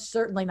 So I'm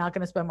certainly not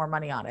going to spend more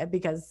money on it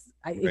because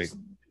it's,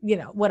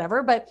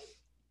 whatever, but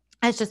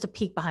it's just a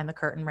peek behind the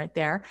curtain right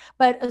there.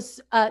 But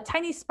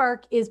Tiny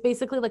Spark is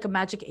basically like a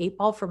magic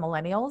 8-ball for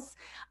millennials.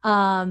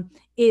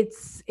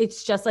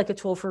 It's just like a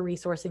tool for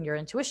resourcing your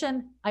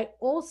intuition. I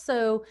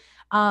also,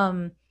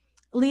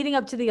 leading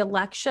up to the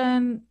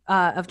election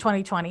of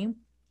 2020,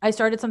 I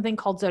started something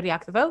called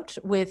Zodiac the Vote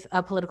with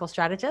a political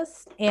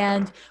strategist.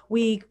 And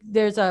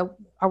our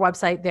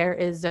website there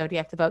is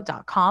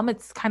zodiacthevote.com.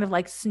 It's kind of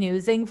like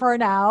snoozing for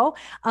now.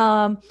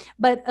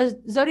 But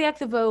Zodiac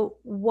the Vote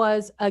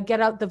was a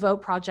get out the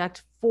vote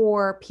project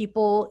for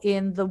people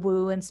in the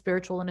woo and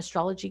spiritual and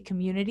astrology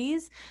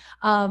communities.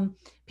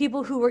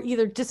 People who were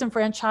either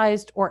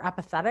disenfranchised or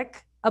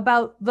apathetic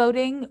about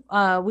voting.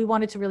 We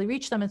wanted to really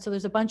reach them. And so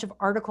there's a bunch of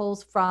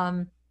articles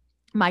from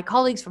my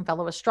colleagues, from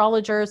fellow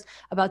astrologers,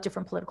 about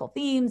different political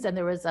themes. And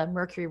there was a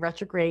Mercury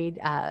retrograde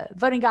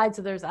voting guide.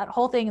 So there's that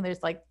whole thing. And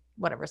there's like,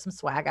 whatever, some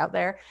swag out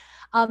there.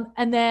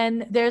 And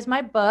then there's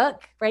my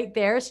book right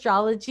there,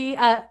 Astrology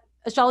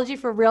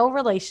for Real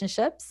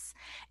Relationships.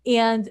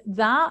 And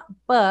that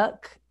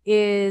book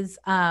is,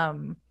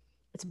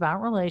 it's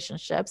about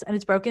relationships, and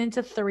it's broken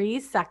into 3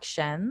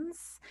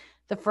 sections.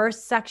 The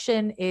first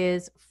section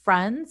is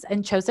friends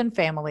and chosen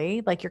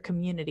family, like your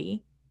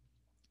community.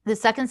 The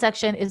second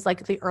section is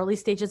like the early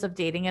stages of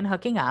dating and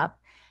hooking up.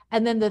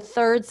 And then the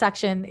third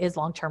section is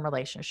long-term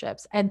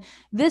relationships. And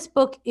this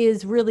book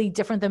is really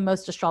different than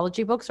most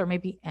astrology books, or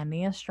maybe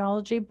any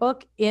astrology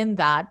book, in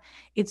that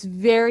it's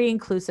very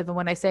inclusive. And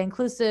when I say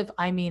inclusive,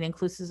 I mean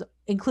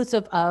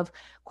inclusive of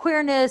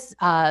queerness,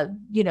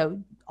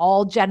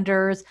 all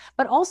genders,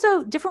 but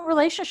also different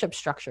relationship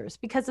structures,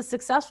 because a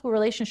successful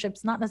relationship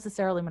is not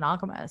necessarily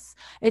monogamous.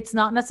 It's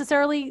not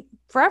necessarily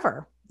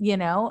forever,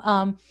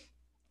 And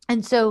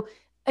so,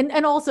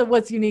 and also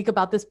what's unique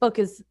about this book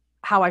is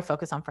how I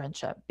focus on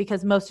friendship,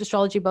 because most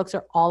astrology books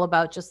are all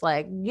about just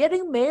like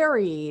getting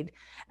married.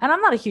 And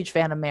I'm not a huge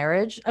fan of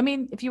marriage. I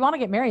mean, if you want to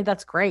get married,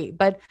 that's great.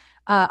 But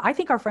I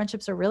think our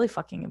friendships are really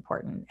fucking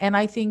important. And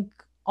I think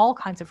all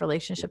kinds of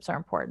relationships are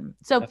important.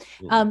 So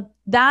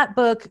that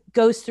book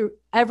goes through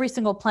every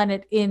single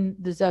planet in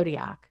the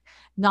zodiac,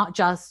 not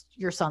just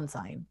your sun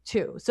sign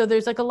too. So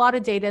there's like a lot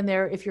of data in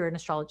there if you're an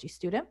astrology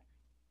student.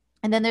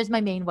 And then there's my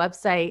main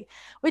website,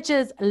 which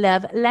is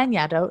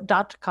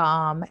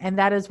levlanyadoo.com. And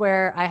that is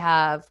where I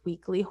have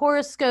weekly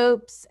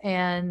horoscopes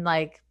and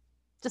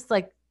just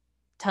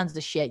tons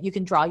of shit. You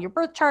can draw your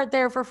birth chart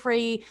there for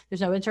free.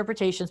 There's no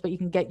interpretations, but you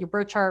can get your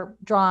birth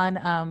chart drawn.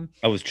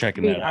 I was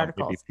checking that out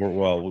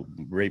before,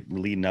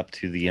 leading up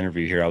to the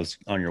interview here. I was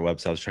on your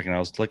website. I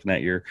was looking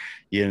at your,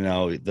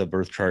 the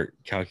birth chart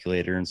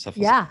calculator and stuff.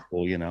 Yeah.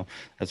 Cool.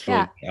 That's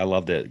really, I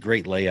loved it.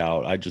 Great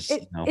layout. I just,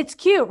 it's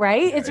cute,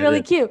 right? It's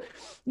really cute.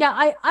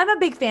 Yeah. I'm a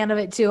big fan of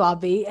it too,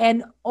 Avi.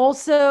 And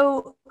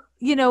also,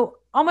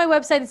 on my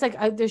website, it's like,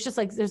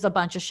 there's a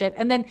bunch of shit.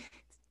 And then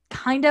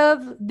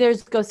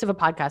there's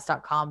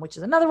ghostofapodcast.com, which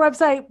is another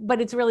website,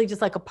 but it's really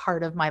just like a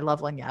part of my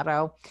Love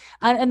Lanyadoo.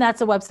 And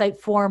that's a website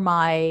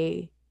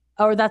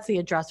that's the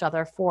address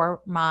rather for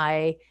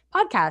my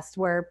podcast,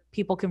 where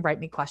people can write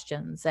me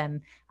questions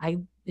and I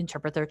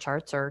interpret their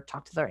charts or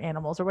talk to their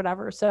animals or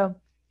whatever. So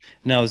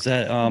now, is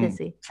that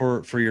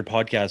for your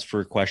podcast,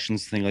 for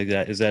questions, thing like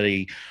that? Is that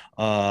a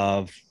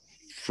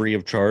free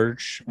of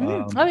charge?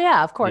 Oh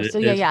yeah, of course. So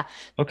yeah.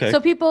 Okay. So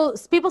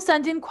people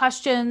send in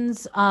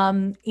questions,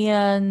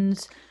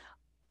 and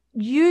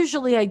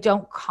usually I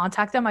don't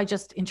contact them. I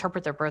just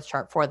interpret their birth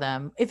chart for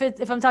them.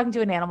 If I'm talking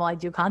to an animal, I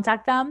do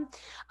contact them.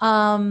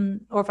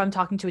 Or if I'm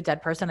talking to a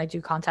dead person, I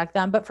do contact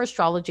them. But for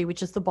astrology,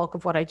 which is the bulk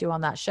of what I do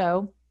on that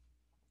show,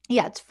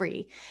 yeah, it's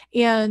free.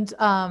 And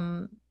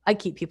I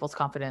keep people's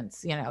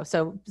confidence, you know.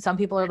 So some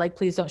people are like,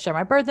 please don't share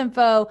my birth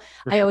info.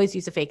 For I sure. always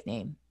use a fake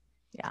name.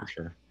 Yeah. For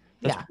sure.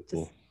 That's Yeah. pretty Just,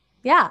 cool.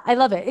 yeah. I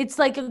love it. It's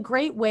like a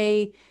great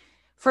way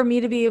for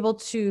me to be able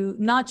to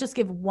not just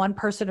give one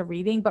person a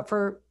reading, but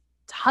for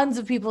tons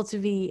of people to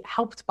be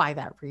helped by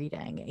that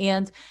reading.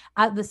 And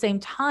at the same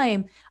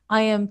time,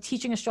 I am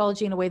teaching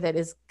astrology in a way that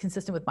is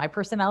consistent with my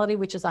personality,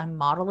 which is I'm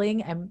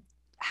modeling and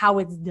how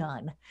it's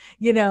done,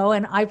 you know,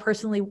 and I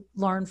personally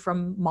learn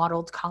from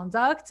modeled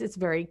conduct. It's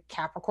very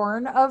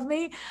Capricorn of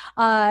me.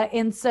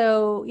 And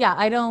so, yeah,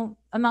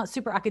 I'm not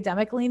super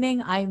academic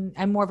leaning. I'm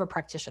more of a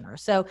practitioner.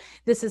 So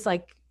this is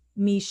like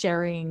me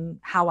sharing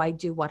how I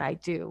do what I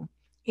do.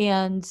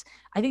 And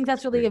I think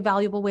that's really Great. a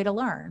valuable way to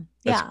learn.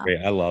 That's Yeah. great.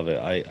 I love it.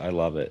 I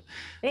love it.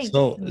 Thanks.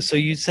 So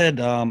you said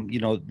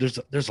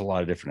there's a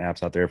lot of different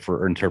apps out there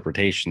for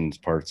interpretations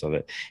parts of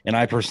it. And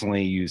I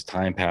personally use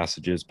time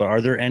passages, but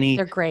are there any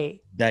They're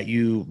great. that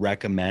you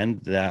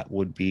recommend that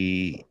would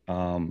be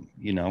are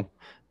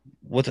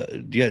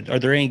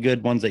there any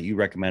good ones that you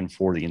recommend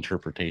for the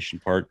interpretation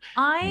part?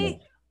 I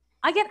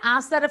I get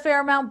asked that a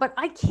fair amount, but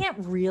I can't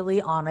really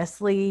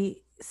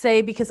honestly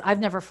say because I've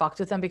never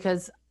fucked with them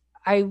because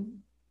I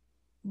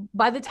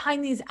by the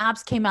time these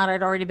apps came out,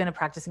 I'd already been a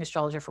practicing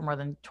astrologer for more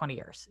than 20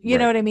 years. You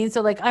know Right. what I mean?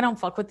 So like I don't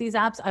fuck with these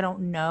apps. I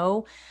don't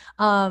know.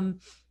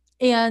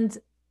 And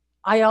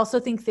I also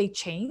think they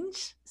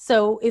change.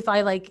 So if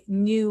I like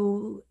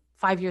knew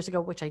 5 years ago,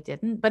 which I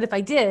didn't, but if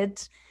I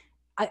did,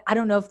 I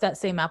don't know if that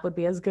same app would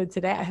be as good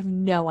today. I have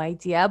no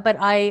idea. But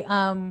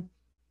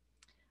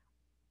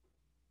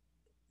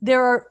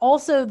there's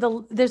also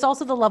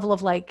the level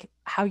of like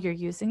how you're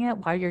using it,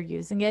 why you're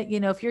using it. You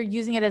know, if you're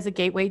using it as a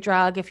gateway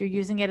drug, if you're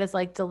using it as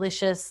like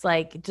delicious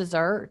like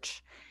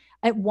dessert,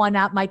 one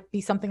app might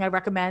be something I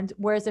recommend.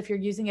 Whereas if you're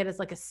using it as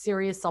like a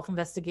serious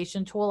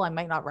self-investigation tool, I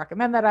might not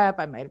recommend that app.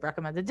 I might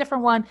recommend a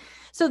different one.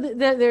 So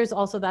there's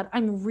also that.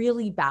 I'm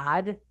really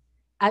bad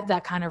at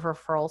that kind of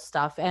referral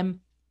stuff. And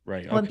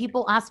Right. when Okay.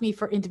 people ask me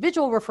for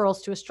individual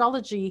referrals to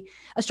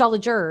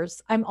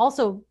astrologers, I'm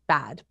also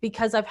bad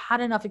because I've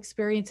had enough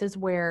experiences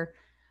where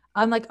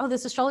I'm like, oh,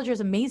 this astrologer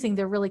is amazing.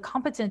 They're really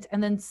competent.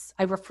 And then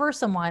I refer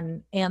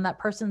someone and that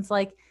person's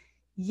like,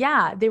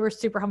 yeah, they were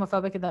super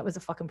homophobic and that was a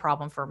fucking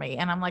problem for me.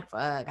 And I'm like,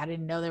 fuck, I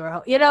didn't know they were,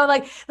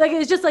 like,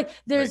 it's just like,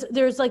 Right.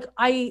 there's like,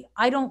 I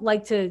don't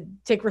like to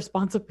take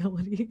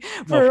responsibility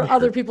No, for for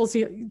other sure. people's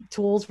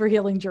tools for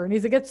healing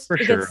journeys. For It gets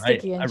sure.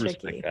 sticky I and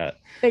respect tricky. that.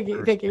 Thank I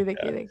you. Thank you.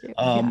 respect Thank you. that. Thank you.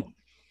 Yeah. Um,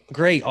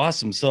 Great,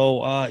 awesome.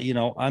 So,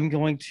 I'm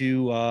going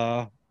to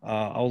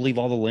I'll leave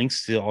all the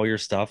links to all your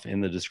stuff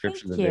in the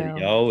description of Thank the you.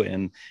 video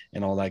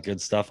and all that good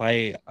stuff.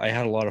 I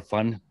had a lot of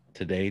fun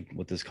today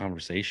with this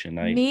conversation.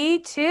 Me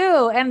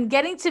too. And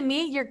getting to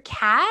meet your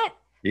cat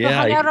who Yeah,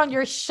 hung out on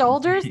your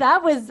shoulders,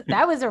 that was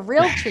a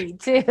real treat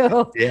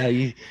too. yeah,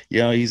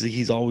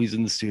 he's always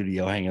in the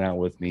studio hanging out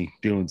with me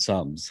doing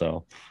something.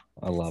 So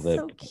I love it.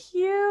 So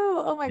cute.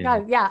 Oh my Yeah,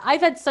 God. Yeah, I've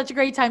had such a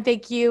great time.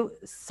 Thank you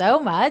so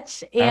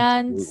much.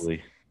 And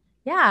absolutely.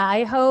 yeah,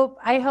 I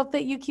hope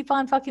that you keep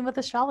on fucking with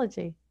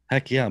astrology.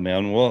 Heck yeah,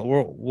 man.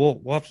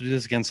 We'll have to do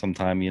this again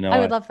sometime. I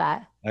would love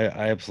that. I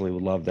absolutely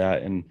would love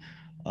that. And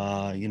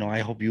I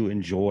hope you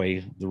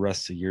enjoy the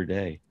rest of your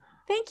day.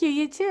 Thank you.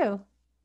 You too.